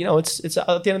 But it's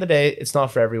at the end of the day, it's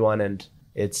not for everyone, and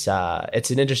it's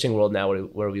an interesting world now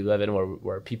where we live in,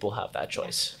 where people have that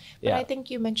choice. But I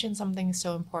think you mentioned something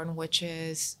so important, which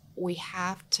is we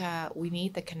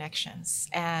need the connections.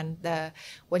 And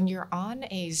when you're on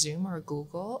a Zoom or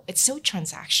Google, it's so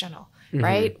transactional,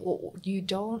 right?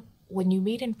 When you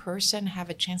meet in person, have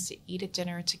a chance to eat a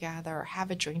dinner together or have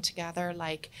a drink together,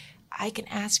 like I can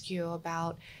ask you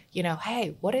about,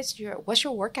 hey, what's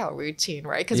your workout routine,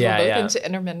 right? Because we're both into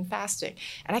intermittent fasting.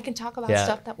 And I can talk about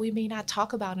stuff that we may not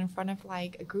talk about in front of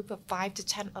like a group of 5 to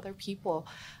 10 other people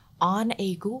on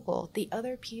a Google. The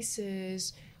other piece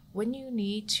is when you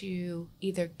need to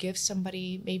either give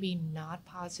somebody maybe not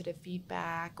positive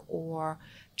feedback or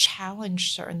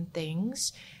challenge certain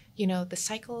things, you know, the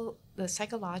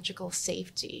psychological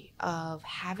safety of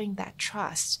having that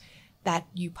trust that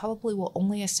you probably will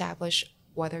only establish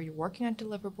whether you're working on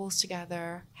deliverables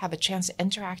together, have a chance to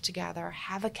interact together,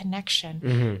 have a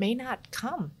connection, may not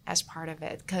come as part of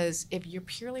it. Because if you're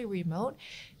purely remote,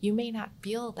 you may not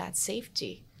feel that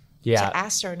safety to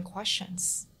ask certain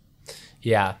questions.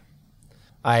 Yeah.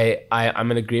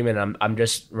 I'm in agreement. I'm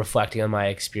just reflecting on my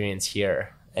experience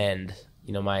here and,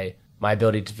 you know, my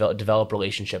ability to develop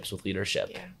relationships with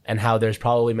leadership and how there's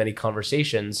probably many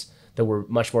conversations that were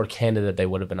much more candid than they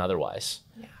would have been otherwise.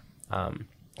 Yeah.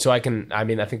 So I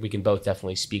think we can both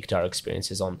definitely speak to our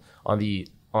experiences on the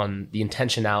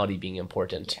intentionality being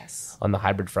important on the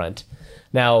hybrid front.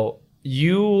 Now,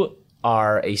 you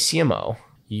are a CMO.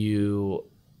 You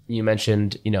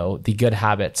mentioned, you know, the good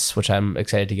habits, which I'm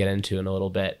excited to get into in a little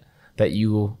bit, that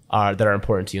are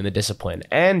important to you in the discipline,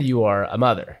 and you are a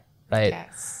mother, right?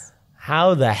 Yes.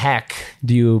 How the heck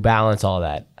do you balance all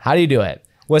that? How do you do it?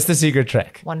 What's the secret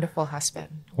trick? Wonderful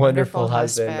husband. Wonderful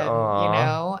husband. You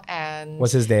know, and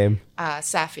what's his name?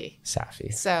 Safi.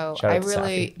 Safi. So Shout out to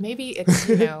Safi. Maybe it's,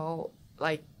 you know,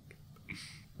 like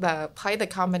probably the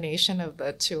combination of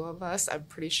the two of us. I'm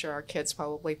pretty sure our kids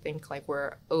probably think like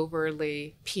we're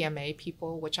overly PMA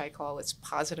people, which I call it's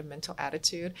positive mental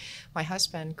attitude. My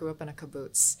husband grew up in a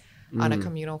kibbutz on a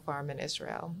communal farm in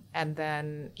Israel. And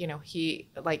then, you know, he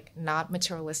like not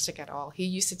materialistic at all. He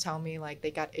used to tell me like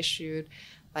they got issued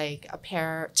like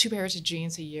two pairs of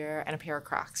jeans a year and a pair of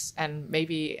Crocs and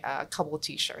maybe a couple of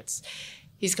t-shirts.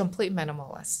 He's complete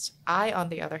minimalist. I, on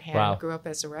the other hand, grew up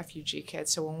as a refugee kid.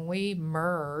 So when we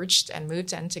merged and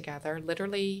moved in together,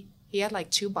 literally he had like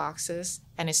 2 boxes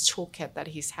and his toolkit that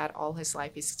he's had all his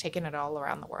life. He's taken it all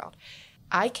around the world.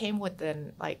 I came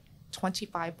within like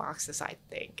 25 boxes, I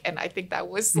think. And I think that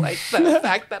was like the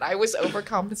fact that I was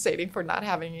overcompensating for not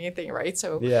having anything, right?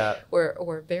 So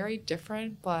we're very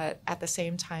different, but at the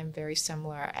same time, very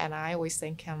similar. And I always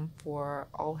thank him for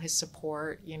all his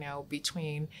support, you know,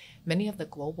 between many of the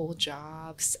global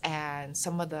jobs and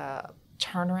some of the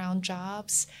turnaround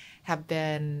jobs have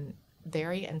been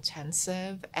very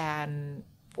intensive and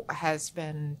has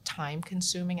been time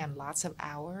consuming and lots of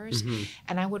hours.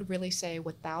 And I would really say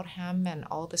without him and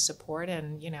all the support,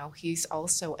 and, you know, he's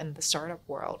also in the startup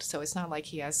world. So it's not like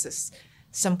he has this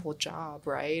simple job,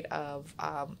 right, of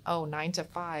 9 to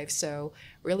 5. So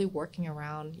really working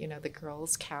around, you know, the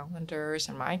girls' calendars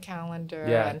and my calendar.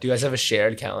 Yeah. Do you guys have a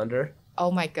shared calendar? Oh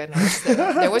my goodness.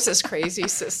 There was this crazy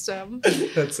system.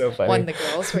 That's so funny. When the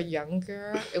girls were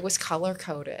younger, it was color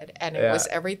coded and it was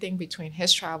everything between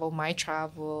his travel, my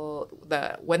travel,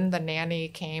 when the nanny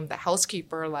came, the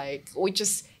housekeeper, like we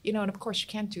just, you know, and of course you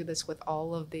can't do this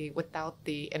without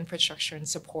the infrastructure and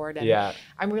support. And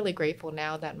I'm really grateful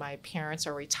now that my parents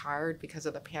are retired because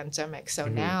of the pandemic. So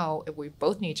now if we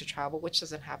both need to travel, which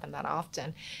doesn't happen that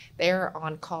often, they're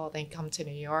on call. They come to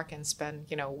New York and spend,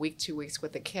 you know, a week, 2 weeks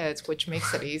with the kids, which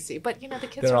makes it easy. But, you know, the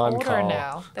kids are older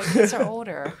now. The kids are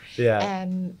older.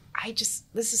 And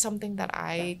this is something that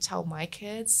I tell my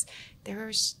kids,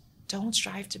 don't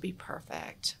strive to be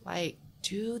perfect. Like,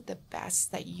 do the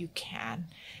best that you can.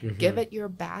 Give it your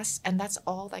best. And that's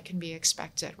all that can be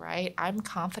expected, right? I'm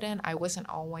confident I wasn't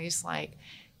always like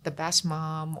the best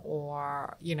mom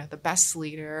or, you know, the best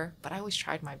leader, but I always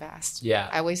tried my best.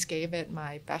 I always gave it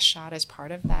my best shot as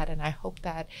part of that. And I hope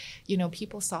that, you know,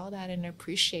 people saw that and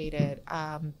appreciated.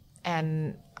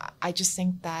 And I just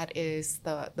think that is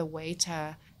the way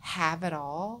to have it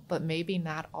all, but maybe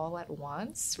not all at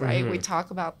once, right? We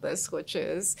talk about this, which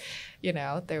is, you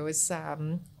know, there was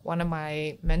one of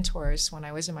my mentors when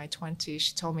I was in my 20s,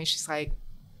 she told me, she's like,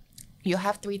 you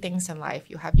have 3 things in life.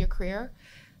 You have your career,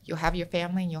 you'll have your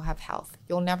family, and you'll have health.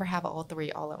 You'll never have all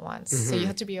 3 all at once. So you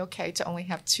have to be okay to only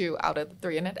have 2 out of the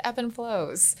 3, and it ebb and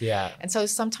flows. And so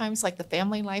sometimes like the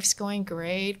family life's going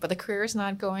great, but the career is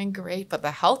not going great, but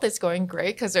the health is going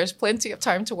great because there's plenty of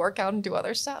time to work out and do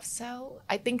other stuff. So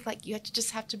I think like you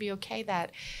just have to be okay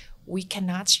that we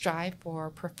cannot strive for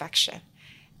perfection.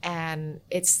 And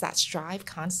it's that strive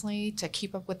constantly to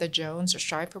keep up with the Jones or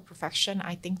strive for perfection.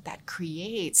 I think that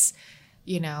creates,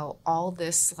 you know, all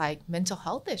this like mental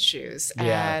health issues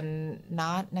and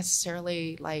not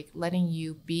necessarily like letting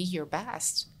you be your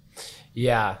best.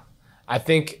 I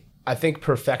think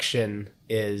perfection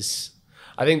is,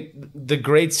 I think the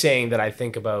great saying that I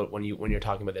think about when you're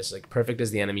talking about this is like, perfect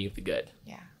is the enemy of the good.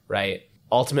 Right?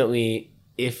 Ultimately,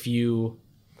 it's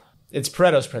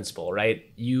Pareto's principle, right?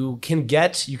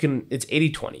 It's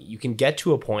 80-20. You can get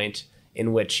to a point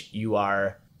in which you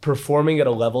are performing at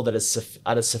a level that is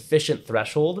at a sufficient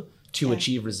threshold to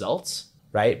achieve results,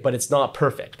 right? But it's not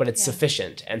perfect, but it's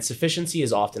sufficient. And sufficiency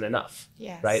is often enough,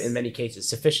 right? In many cases,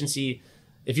 sufficiency,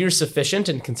 if you're sufficient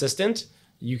and consistent,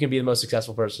 you can be the most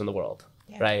successful person in the world,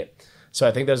 right? So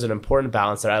I think there's an important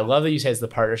balance there. I love that you say it's the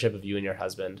partnership of you and your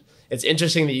husband. It's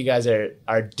interesting that you guys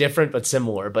are different but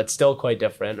similar, but still quite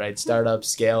different, right? Startups,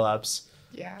 scale ups,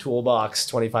 toolbox,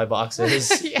 25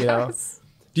 boxes, you know?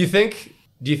 Do you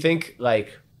think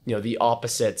like, you know, the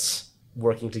opposites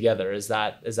working together, is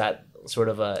that sort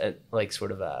of a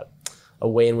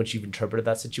way in which you've interpreted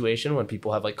that situation when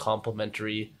people have like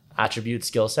complementary attribute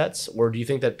skill sets? Or do you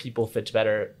think that people fit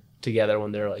better together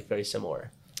when they're like very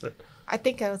similar? I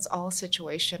think it's all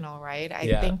situational, right?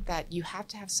 I think that you have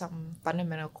to have some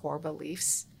fundamental core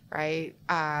beliefs, right?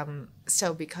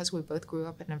 So because we both grew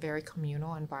up in a very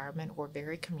communal environment, or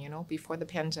very communal before the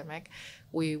pandemic,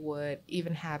 we would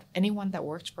even have anyone that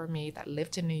worked for me that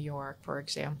lived in New York, for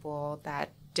example, that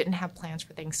didn't have plans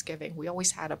for Thanksgiving. We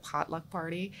always had a potluck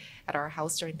party at our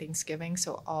house during Thanksgiving.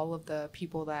 So all of the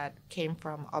people that came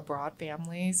from abroad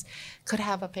families could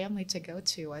have a family to go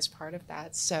to as part of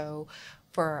that. So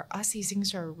for us, these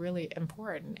things are really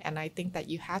important. And I think that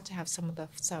you have to have some of the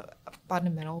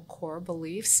fundamental core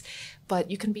beliefs, but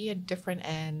you can be different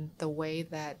in the way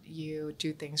that you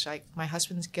do things. Like my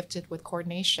husband's gifted with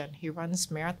coordination. He runs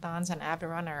marathons and Avid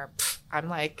Runner. I'm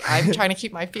trying to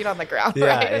keep my feet on the ground,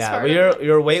 right? Well,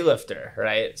 you're a weightlifter,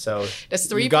 right? So does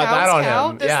 3 pounds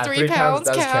count? Does 3 pounds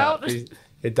count?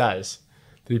 It does.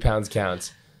 3 pounds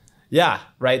counts. Yeah,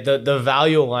 right. The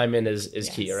value alignment is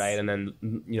key, right? And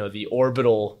then, you know, the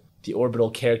orbital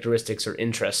characteristics or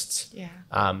interests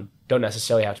don't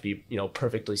necessarily have to be, you know,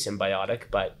 perfectly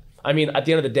symbiotic. But I mean, at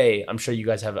the end of the day, I'm sure you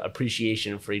guys have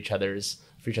appreciation for each other's,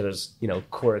 you know,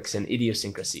 quirks and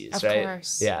idiosyncrasies, right? Of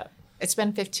course. Yeah. It's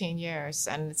been 15 years,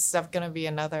 and it's going to be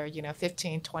another, you know,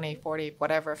 15, 20, 40,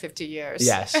 whatever, 50 years.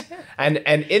 Yes. And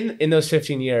in those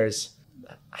 15 years,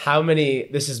 how many,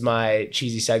 this is my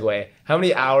cheesy segue, how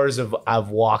many hours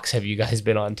of walks have you guys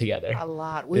been on together? A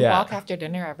lot. We walk after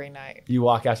dinner every night. You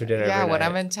walk after dinner every night? Yeah, when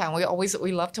I'm in town.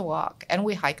 We love to walk, and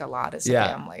we hike a lot as a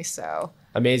family, so.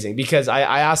 Amazing. Because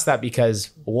I asked that because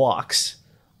walks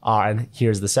are, and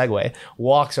here's the segue,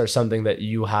 walks are something that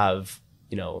you have,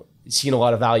 you know, seen a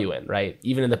lot of value in, right?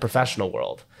 Even in the professional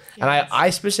world. Yes. And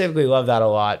I specifically love that a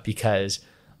lot because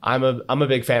I'm a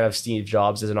big fan of Steve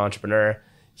Jobs as an entrepreneur.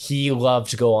 He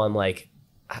loved to go on like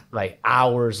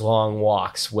hours long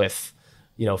walks with,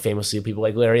 you know, famously people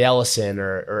like Larry Ellison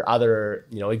or other,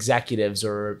 you know, executives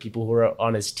or people who are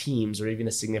on his teams or even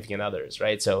his significant others,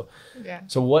 right? So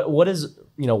what is,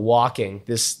 you know, walking,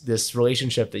 this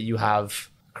relationship that you have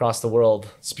across the world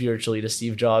spiritually to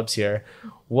Steve Jobs here,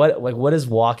 what is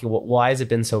walking? Why has it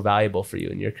been so valuable for you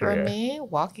in your career? For me,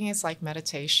 walking is like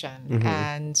meditation.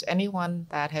 And anyone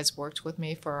that has worked with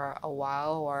me for a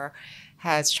while or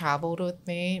has traveled with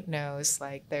me knows,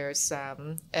 like, there's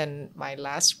and my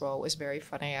last role was very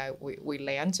funny. We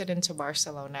landed into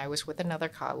Barcelona. I was with another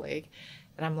colleague,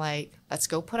 and I'm like, let's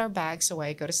go put our bags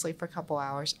away, go to sleep for a couple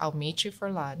hours. I'll meet you for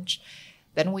lunch.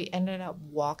 Then we ended up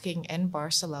walking in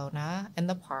Barcelona in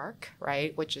the park,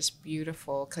 right, which is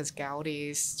beautiful because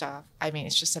Gaudi's stuff, I mean,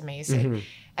 it's just amazing.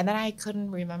 And then I couldn't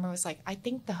remember. I was like, I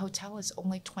think the hotel is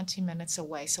only 20 minutes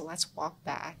away, so let's walk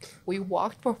back. We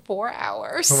walked for 4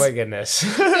 hours. Oh, my goodness.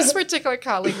 This particular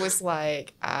colleague was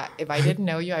like, if I didn't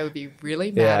know you, I would be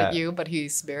really mad at you, but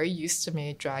he's very used to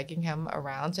me dragging him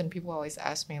around. And people always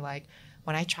ask me, like,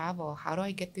 when I travel, how do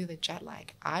I get through the jet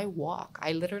lag? I walk.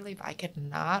 I literally, if I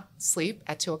cannot sleep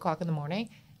at 2 o'clock in the morning,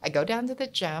 I go down to the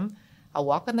gym, I'll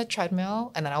walk on the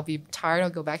treadmill, and then I'll be tired. I'll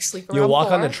go back to sleep around 4. You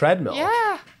walk on the treadmill?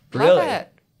 Yeah. Really? Love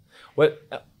it.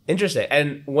 What interesting.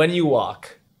 And when you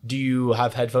walk, do you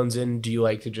have headphones in? Do you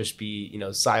like to just be, you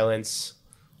know, silence?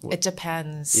 It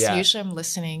depends. Yeah. Usually I'm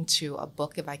listening to a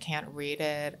book if I can't read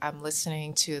it. I'm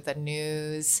listening to the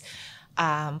news.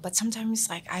 But sometimes,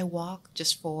 like, I walk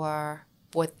just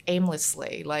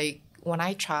aimlessly. Like, when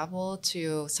I travel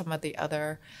to some of the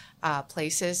other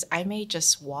places, I may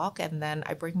just walk and then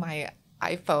I bring my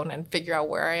iPhone and figure out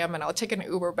where I am, and I'll take an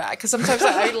Uber back because sometimes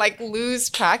I like lose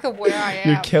track of where I am.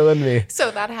 You're killing me. So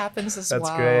that happens as well.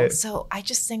 That's great. So I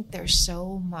just think there's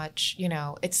so much, you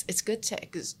know, it's good to,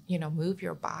 you know, move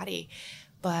your body,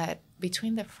 but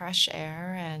between the fresh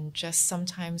air and just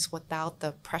sometimes without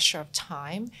the pressure of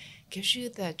time gives you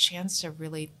the chance to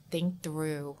really think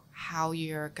through how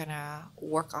you're gonna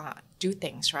do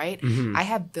things, right? I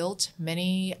have built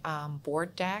many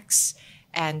board decks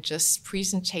and just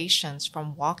presentations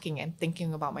from walking and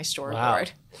thinking about my storyboard. Wow.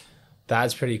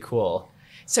 That's pretty cool.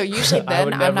 So usually I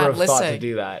would then never I'm not have thought to listening.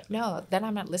 do that. No, then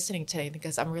I'm not listening today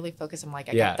because I'm really focused. I'm like,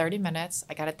 I Yeah. got 30 minutes.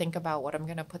 I got to think about what I'm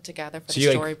going to put together for So the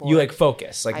you storyboard. like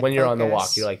focus. Like I when you're on the walk,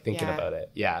 focus. you're like thinking Yeah. about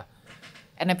it. Yeah.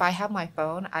 And if I have my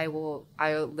phone, I will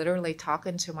literally talk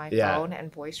into my Yeah. phone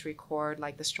and voice record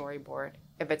like the storyboard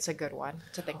if it's a good one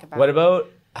to think about. What about,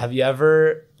 have you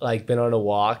ever like been on a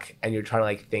walk and you're trying to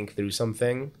like think through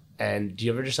something? And do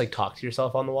you ever just like talk to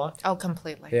yourself on the walk? Oh,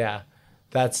 completely. Yeah.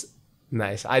 That's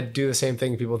nice. I do the same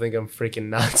thing. People think I'm freaking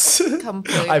nuts.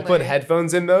 Completely. I put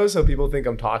headphones in those so people think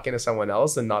I'm talking to someone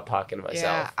else and not talking to myself.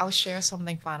 Yeah, I'll share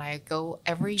something fun. I go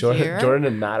every Jordan, year. Jordan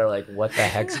and Matt are like, what the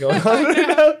heck's going on right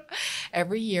now?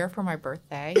 Every year for my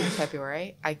birthday in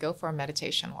February, I go for a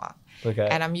meditation walk. Okay.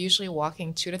 And I'm usually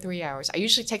walking 2 to 3 hours. I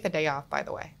usually take the day off, by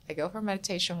the way. I go for a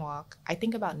meditation walk. I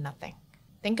think about nothing.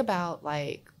 Think about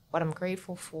like what I'm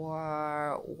grateful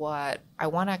for, what I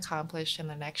want to accomplish in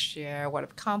the next year, what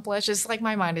I've accomplished. It's like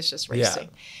my mind is just racing.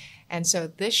 Yeah. And so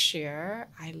this year,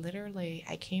 I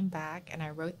came back and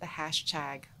I wrote the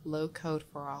hashtag low code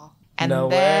for all. And No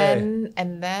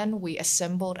then we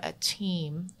assembled a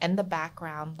team in the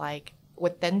background, like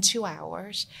within 2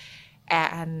 hours.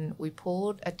 And we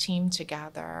pulled a team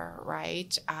together,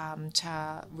 right,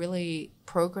 to really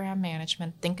program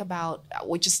management,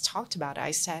 we just talked about it.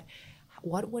 I said,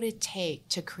 what would it take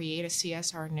to create a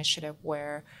CSR initiative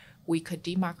where we could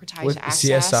democratize What,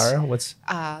 access? CSR? What's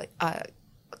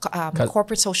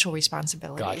Corporate social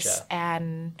responsibilities. Gotcha.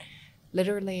 And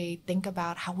literally think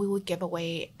about how we would give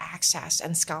away access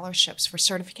and scholarships for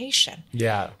certification.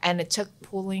 yeah. And it took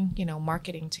pulling,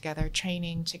 marketing together,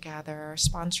 training together,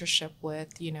 sponsorship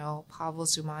with, Pavel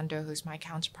Zumando, who's my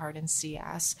counterpart in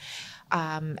CS,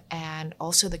 and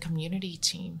also the community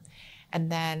team. And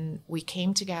then we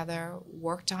came together,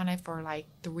 worked on it for like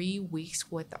 3 weeks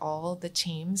with all the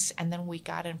teams. And then we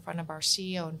got in front of our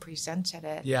CEO and presented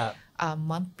it Yeah. a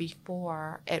month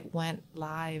before it went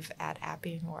live at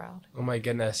Appian World. Oh my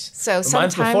goodness. So A month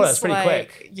sometimes, before, that's pretty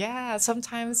quick. Yeah,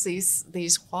 sometimes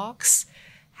these walks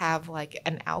have like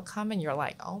an outcome, and you're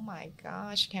like, oh my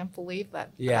gosh, can't believe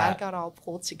that Yeah. got all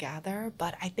pulled together.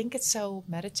 But I think it's so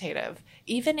meditative,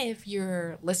 even if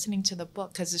you're listening to the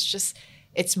book, because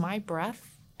it's my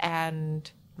breath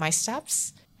and my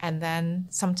steps. And then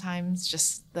sometimes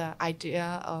just the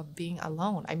idea of being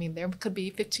alone. I mean, there could be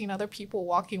 15 other people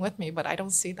walking with me, but I don't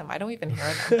see them. I don't even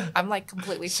hear them. I'm like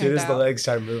completely As soon tuned as the out. legs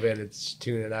start moving, it's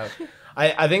tuning out.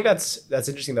 I think that's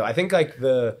interesting though. I think like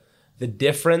the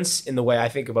difference in the way I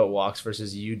think about walks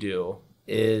versus you do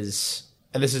is,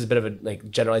 and this is a bit of a like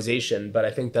generalization, but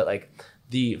I think that like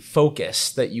the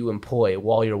focus that you employ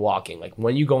while you're walking, like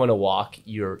when you go on a walk,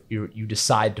 you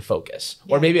decide to focus,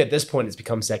 or Yeah. maybe at this point it's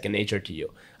become second nature to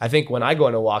you. I think when I go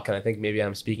on a walk, and I think maybe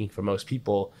I'm speaking for most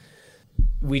people,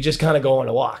 we just kind of go on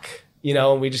a walk,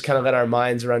 and we just kind of let our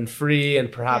minds run free.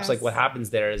 And perhaps like Yes. what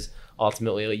happens there is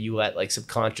ultimately you let like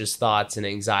subconscious thoughts and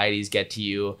anxieties get to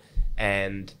you,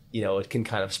 and it can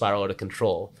kind of spiral out of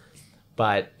control.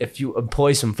 But if you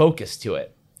employ some focus to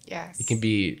it, Yes. it can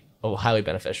be highly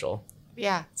beneficial.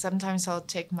 Yeah, sometimes I'll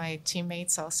take my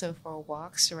teammates also for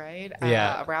walks, right?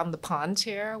 Yeah. Around the pond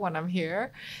here when I'm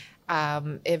here.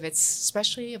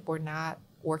 Especially if we're not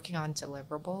working on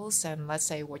deliverables, and let's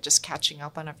say we're just catching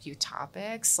up on a few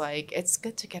topics, like it's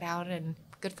good to get out and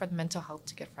good for the mental health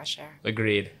to get fresh air.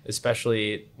 Agreed.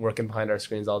 Especially working behind our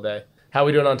screens all day. How are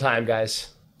we doing on time, guys?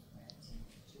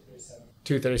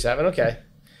 2:37. Okay.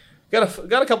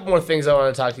 Got a couple more things I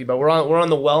want to talk to you about. We're on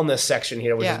the wellness section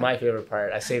here, which Yeah. is my favorite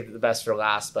part. I saved the best for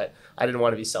last, but I didn't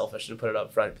want to be selfish and put it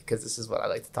up front because this is what I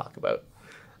like to talk about.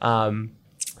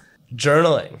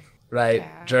 Journaling, right?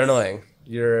 Yes. Journaling.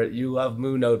 You love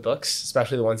Moo notebooks,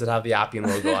 especially the ones that have the Appian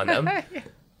logo on them.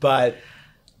 But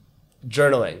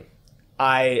journaling,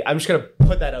 I'm just gonna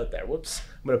put that out there. Whoops,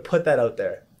 I'm gonna put that out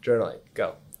there. Journaling,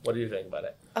 go. What do you think about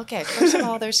it? Okay, first of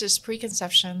all, there's this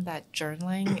preconception that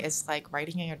journaling is like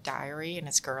writing in your diary and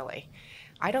it's girly.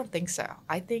 I don't think so.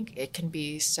 I think it can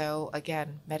be so,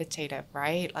 again, meditative,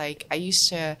 right? Like I used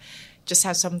to just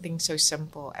have something so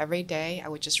simple. Every day I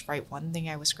would just write one thing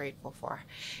I was grateful for.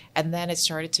 And then it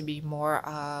started to be more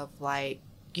of like,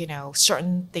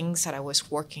 certain things that I was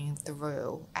working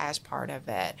through as part of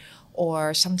it.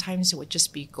 Or sometimes it would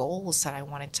just be goals that I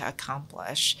wanted to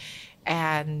accomplish.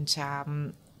 And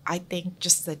I think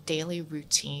just the daily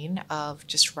routine of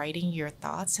just writing your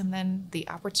thoughts and then the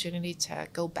opportunity to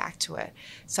go back to it.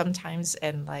 Sometimes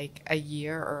in like a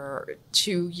year or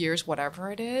 2 years,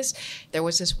 whatever it is, there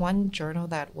was this one journal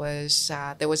that was,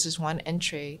 there was this one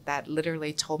entry that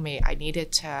literally told me I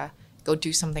needed to go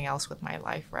do something else with my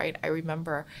life, right? I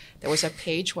remember there was a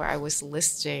page where I was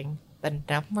listing the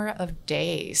number of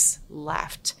days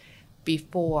left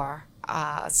before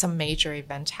some major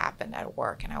event happened at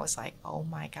work. And I was like, oh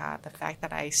my God, the fact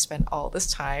that I spent all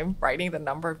this time writing the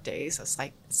number of days, it's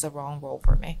like, it's the wrong role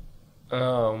for me.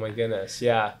 Oh my goodness.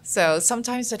 Yeah. So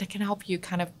sometimes it can help you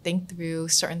kind of think through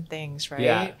certain things, right?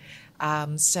 Yeah.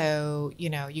 So, you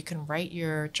know, you can write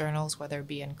your journals, whether it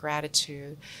be in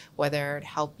gratitude, whether it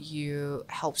helps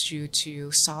you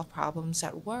to solve problems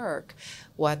at work,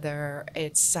 whether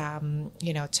it's,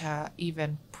 you know, to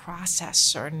even process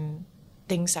certain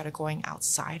things that are going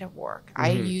outside of work. Mm-hmm. I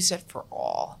use it for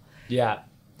all. Yeah.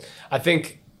 I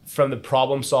think from the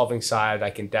problem solving side, I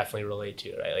can definitely relate to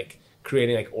it, right? Like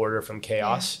creating like order from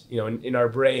chaos. Yeah. You know, in our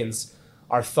brains,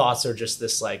 our thoughts are just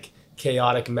this like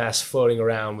chaotic mess floating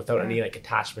around without any like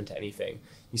attachment to anything.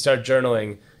 You start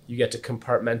journaling, you get to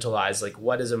compartmentalize like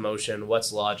what is emotion,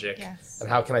 what's logic, and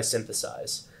how can I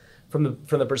synthesize? From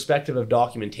the perspective of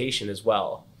documentation as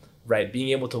well, right? Being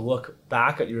able to look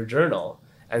back at your journal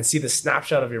and see the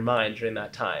snapshot of your mind during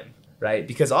that time, right?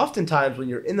 Because oftentimes when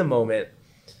you're in the moment,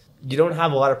 you don't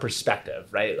have a lot of perspective,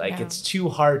 right? Like it's too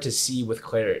hard to see with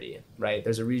clarity, right?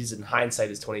 There's a reason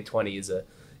hindsight is 20/20 is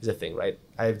a thing, right?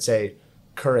 I would say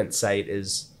current sight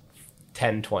is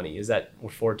 10/20. Is that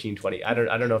 14/20? I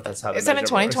don't know if that's how. Isn't it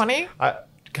 20/20?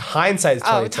 Hindsight is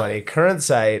 20/20. Current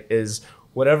sight is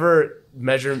whatever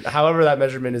however that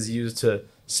measurement is used to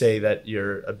say that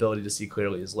your ability to see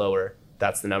clearly is lower.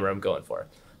 That's the number I'm going for.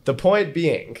 The point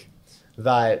being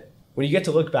that when you get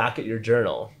to look back at your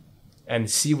journal and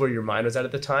see where your mind was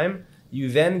at the time, you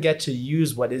then get to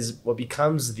use what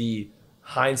becomes the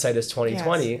hindsight is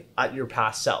 20/20 at your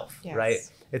past self, right?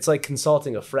 It's like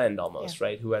consulting a friend almost,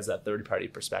 right? Who has that third party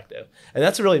perspective. And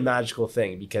that's a really magical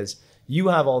thing because you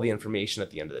have all the information at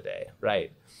the end of the day,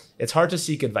 right? It's hard to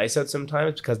seek advice out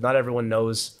sometimes because not everyone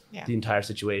knows the entire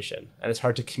situation and it's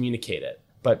hard to communicate it.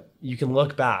 But you can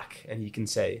look back and you can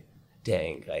say,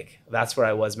 dang, like that's where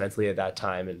I was mentally at that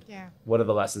time. And what are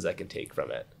the lessons I can take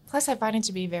from it? Plus, I find it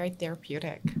to be very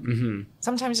therapeutic. Mm-hmm.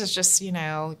 Sometimes it's just, you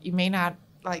know, you may not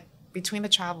like between the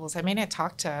travels, I may not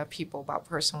talk to people about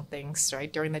personal things,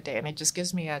 right, during the day. And it just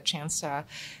gives me a chance to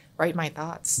write my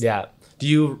thoughts. Yeah. Do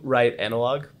you write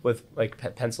analog with like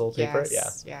pencil, paper?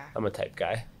 Yes, yeah. I'm a type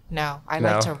guy. No, I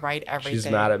like to write everything. She's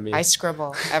mad at me. I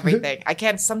scribble everything.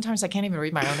 Sometimes I can't even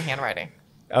read my own handwriting.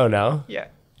 Oh, no? Yeah.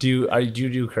 Do you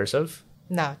do cursive?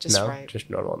 No, just write. Just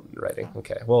normal writing. No.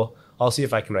 Okay. Well, I'll see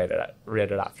if I can read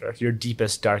it after. Your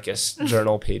deepest, darkest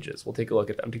journal pages. We'll take a look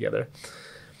at them together.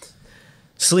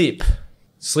 Sleep.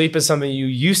 Sleep is something you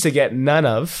used to get none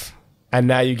of, and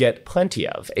now you get plenty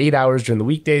of. 8 hours during the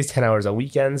weekdays, 10 hours on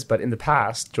weekends. But in the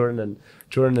past, Jordan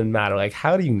and Matt are like,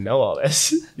 how do you know all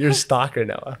this? You're a stalker,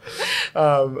 Noah.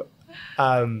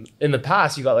 In the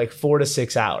past, you got like 4 to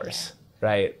 6 hours,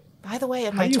 right? By the way,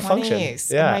 in my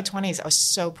 20s, I was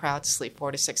so proud to sleep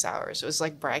 4 to 6 hours. It was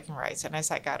like bragging rights. And as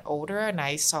I got older and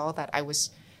I saw that I was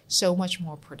so much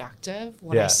more productive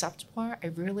when I slept more, I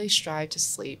really strive to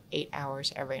sleep 8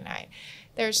 hours every night.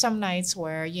 There's some nights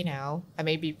where, you know, I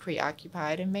may be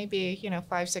preoccupied and maybe, you know,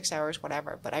 5-6 hours,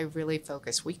 whatever. But I really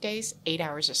focus. Weekdays, 8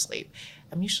 hours of sleep.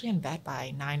 I'm usually in bed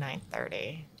by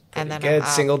 9:30. And then I'm up,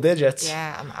 single digits.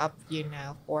 Yeah, I'm up, you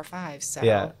know, 4 or 5. So.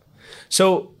 Yeah.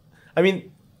 So, I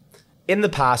mean, in the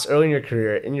past, early in your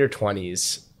career, in your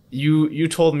 20s, you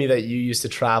told me that you used to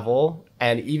travel,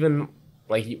 and even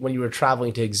like when you were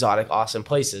traveling to exotic, awesome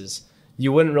places,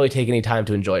 you wouldn't really take any time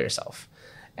to enjoy yourself.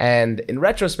 And in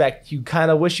retrospect, you kind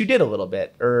of wish you did a little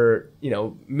bit, or, you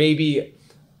know, maybe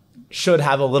should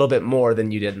have a little bit more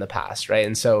than you did in the past, right?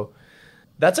 And so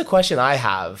that's a question I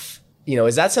have. You know,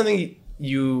 is that something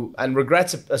you, and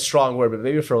regret's a strong word, but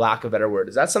maybe for lack of a better word,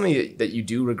 is that something that you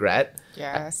do regret?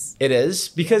 Yes. It is?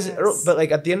 Because, but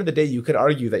like at the end of the day, you could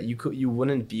argue that you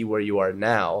wouldn't be where you are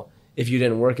now if you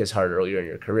didn't work as hard earlier in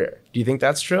your career. Do you think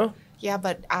that's true? Yeah,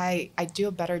 but I do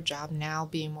a better job now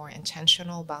being more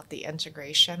intentional about the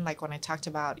integration. Like when I talked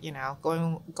about, you know,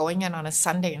 going in on a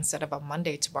Sunday instead of a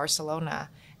Monday to Barcelona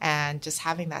and just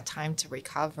having that time to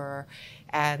recover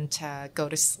and to go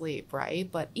to sleep, right?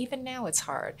 But even now it's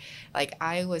hard. Like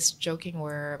I was joking,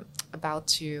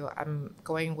 I'm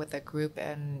going with a group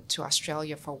to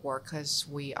Australia for work because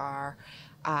we are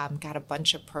got a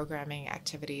bunch of programming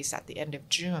activities at the end of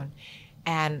June.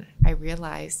 And I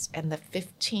realized in the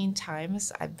 15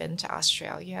 times I've been to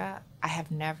Australia, I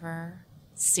have never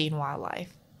seen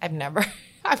wildlife. I've never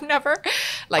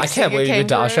like, I can't believe you've been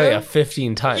to Australia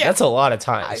 15 times. Yeah. That's a lot of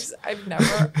times. I've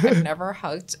never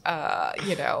hugged,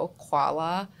 you know,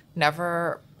 koala,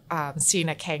 never seeing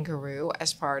a kangaroo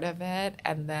as part of it.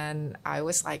 And then I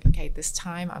was like, okay, this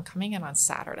time I'm coming in on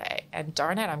Saturday and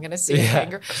darn it, I'm going to see a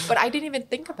kangaroo. But I didn't even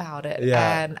think about it.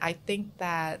 Yeah. And I think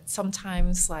that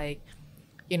sometimes like,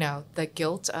 you know, the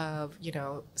guilt of, you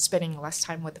know, spending less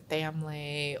time with the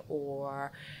family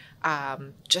or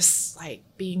just like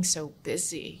being so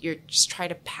busy, you're just trying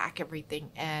to pack everything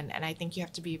in. And I think you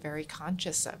have to be very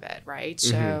conscious of it, right?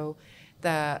 So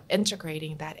the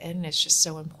integrating that in is just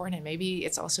so important. Maybe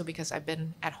it's also because I've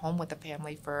been at home with the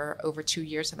family for over 2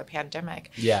 years in the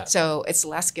pandemic. Yeah. So it's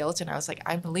less guilt. And I was like,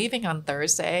 I'm leaving on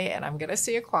Thursday and I'm going to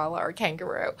see a koala or a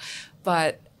kangaroo.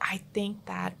 But I think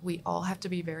that we all have to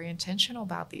be very intentional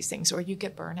about these things or you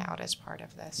get burnout as part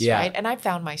of this, right? And I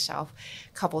found myself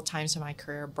a couple of times in my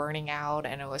career burning out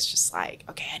and it was just like,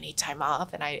 okay, I need time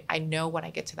off. And I know when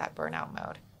I get to that burnout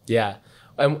mode. Yeah.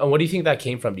 And what do you think that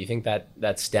came from? Do you think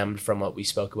that stemmed from what we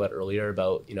spoke about earlier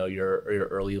about, you know, your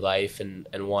early life and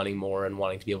wanting more and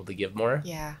wanting to be able to give more?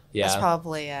 Yeah. That's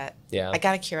probably it. Yeah. I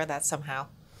got to cure that somehow.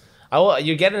 Oh,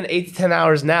 you're getting 8 to 10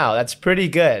 hours now. That's pretty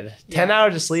good. 10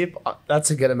 hours of sleep,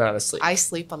 that's a good amount of sleep. I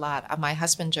sleep a lot. My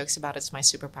husband jokes about it's my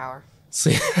superpower.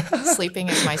 Sleep. Sleeping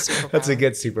is my superpower. That's a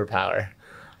good superpower.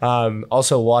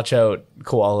 Also, watch out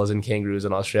koalas and kangaroos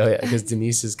in Australia because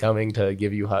Denise is coming to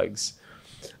give you hugs.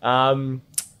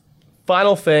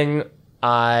 Final thing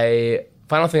I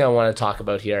want to talk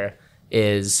about here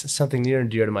is something near and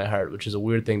dear to my heart, which is a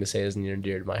weird thing to say is near and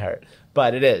dear to my heart,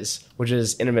 but it is, which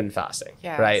is intermittent fasting,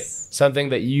 right? Something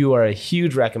that you are a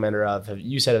huge recommender of.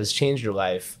 You said it has changed your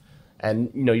life,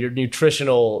 and you know your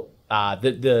nutritional,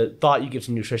 the thought you give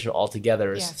to nutrition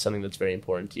altogether is something that's very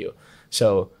important to you.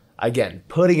 So again,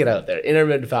 putting it out there,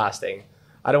 intermittent fasting.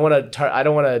 I don't want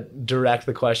to direct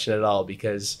the question at all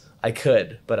because I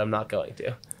could, but I'm not going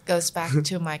to. Goes back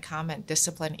to my comment,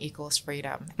 discipline equals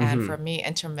freedom. And for me,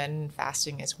 intermittent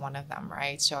fasting is one of them,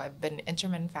 right? So I've been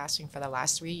intermittent fasting for the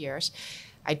last 3 years.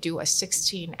 I do a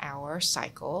 16-hour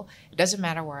cycle. It doesn't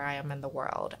matter where I am in the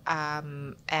world.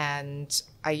 And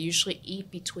I usually eat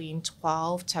between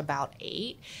 12 to about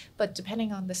 8. But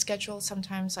depending on the schedule,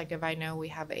 sometimes like if I know we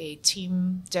have a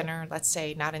team dinner, let's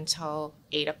say not until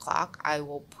 8 o'clock, I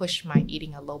will push my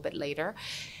eating a little bit later.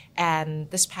 And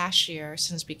this past year,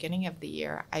 since beginning of the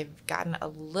year, I've gotten a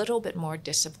little bit more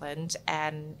disciplined.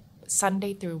 And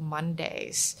Sunday through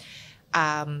Mondays,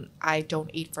 I don't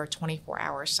eat for a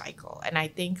 24-hour cycle. And I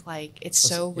think like it's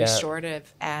so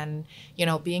restorative. And, you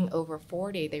know, being over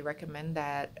 40, they recommend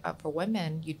that for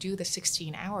women, you do the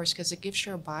 16 hours because it gives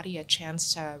your body a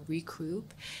chance to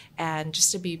recoup and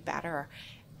just to be better.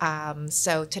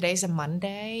 So today's a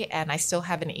Monday and I still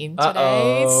haven't eaten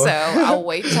today. So I'll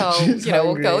wait till, you know,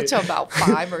 we'll go to about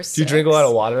 5 or 6. Do you drink a lot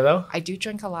of water though? I do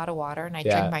drink a lot of water and I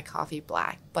drink my coffee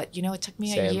black. But, you know, it took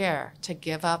me a year to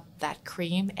give up that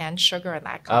cream and sugar in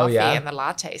that coffee and the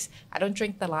lattes. I don't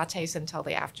drink the lattes until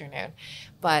the afternoon.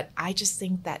 But I just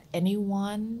think that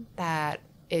anyone that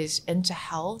is into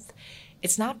health,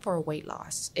 it's not for weight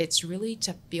loss. It's really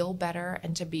to feel better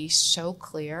and to be so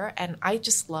clear. And I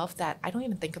just love that I don't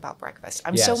even think about breakfast.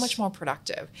 I'm so much more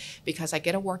productive because I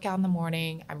get a workout in the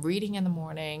morning. I'm reading in the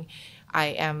morning. I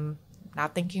am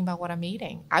not thinking about what I'm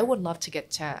eating. I would love to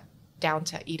get down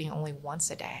to eating only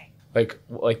once a day. Like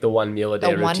the one meal a day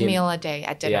routine? The one meal a day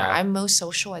at dinner. Yeah. I'm most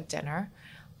social at dinner.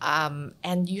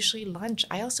 And usually lunch.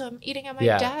 I also am eating at my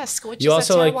desk, which is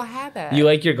a terrible habit. You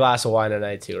like your glass of wine at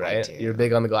night too, right? I do. You're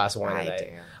big on the glass of wine at night.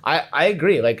 Do. I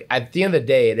agree. Like at the end of the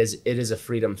day, it is a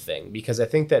freedom thing because I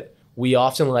think that we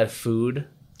often let food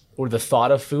or the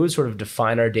thought of food sort of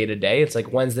define our day to day. It's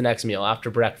like, when's the next meal? After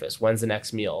breakfast? When's the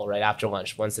next meal? Right after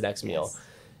lunch? When's the next meal?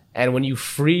 And when you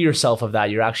free yourself of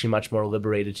that, you're actually much more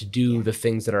liberated to do the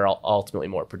things that are ultimately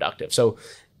more productive. So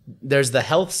there's the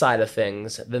health side of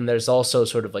things, then there's also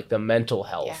sort of like the mental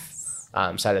health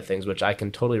side of things, which I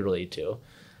can totally relate to.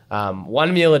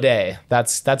 One meal a day,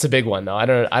 that's a big one though. I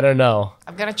don't know.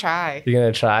 I'm gonna try. You're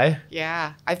gonna try?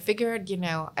 Yeah, I figured, you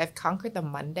know, I've conquered the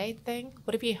Monday thing.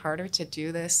 Would it be harder to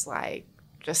do this like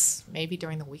just maybe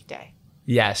during the weekday?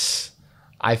 Yes,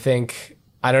 I think.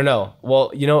 I don't know.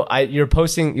 Well, you know, you're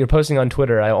posting on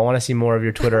Twitter. I want to see more of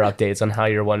your Twitter updates on how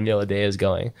your one meal a day is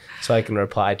going, so I can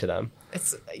reply to them.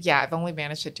 I've only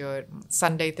managed to do it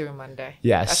Sunday through Monday.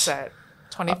 Yes. That's it.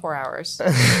 24 hours.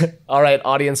 All right,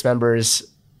 audience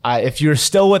members, if you're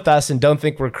still with us and don't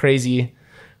think we're crazy,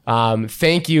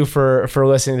 thank you for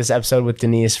listening to this episode with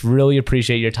Denise. Really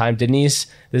appreciate your time. Denise,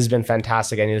 this has been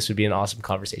fantastic. I knew this would be an awesome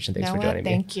conversation. Thanks for joining me.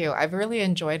 Thank you. I've really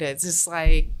enjoyed it. It's just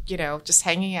like, you know, just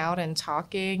hanging out and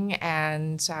talking.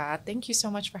 And thank you so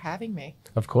much for having me.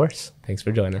 Of course. Thanks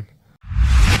for joining.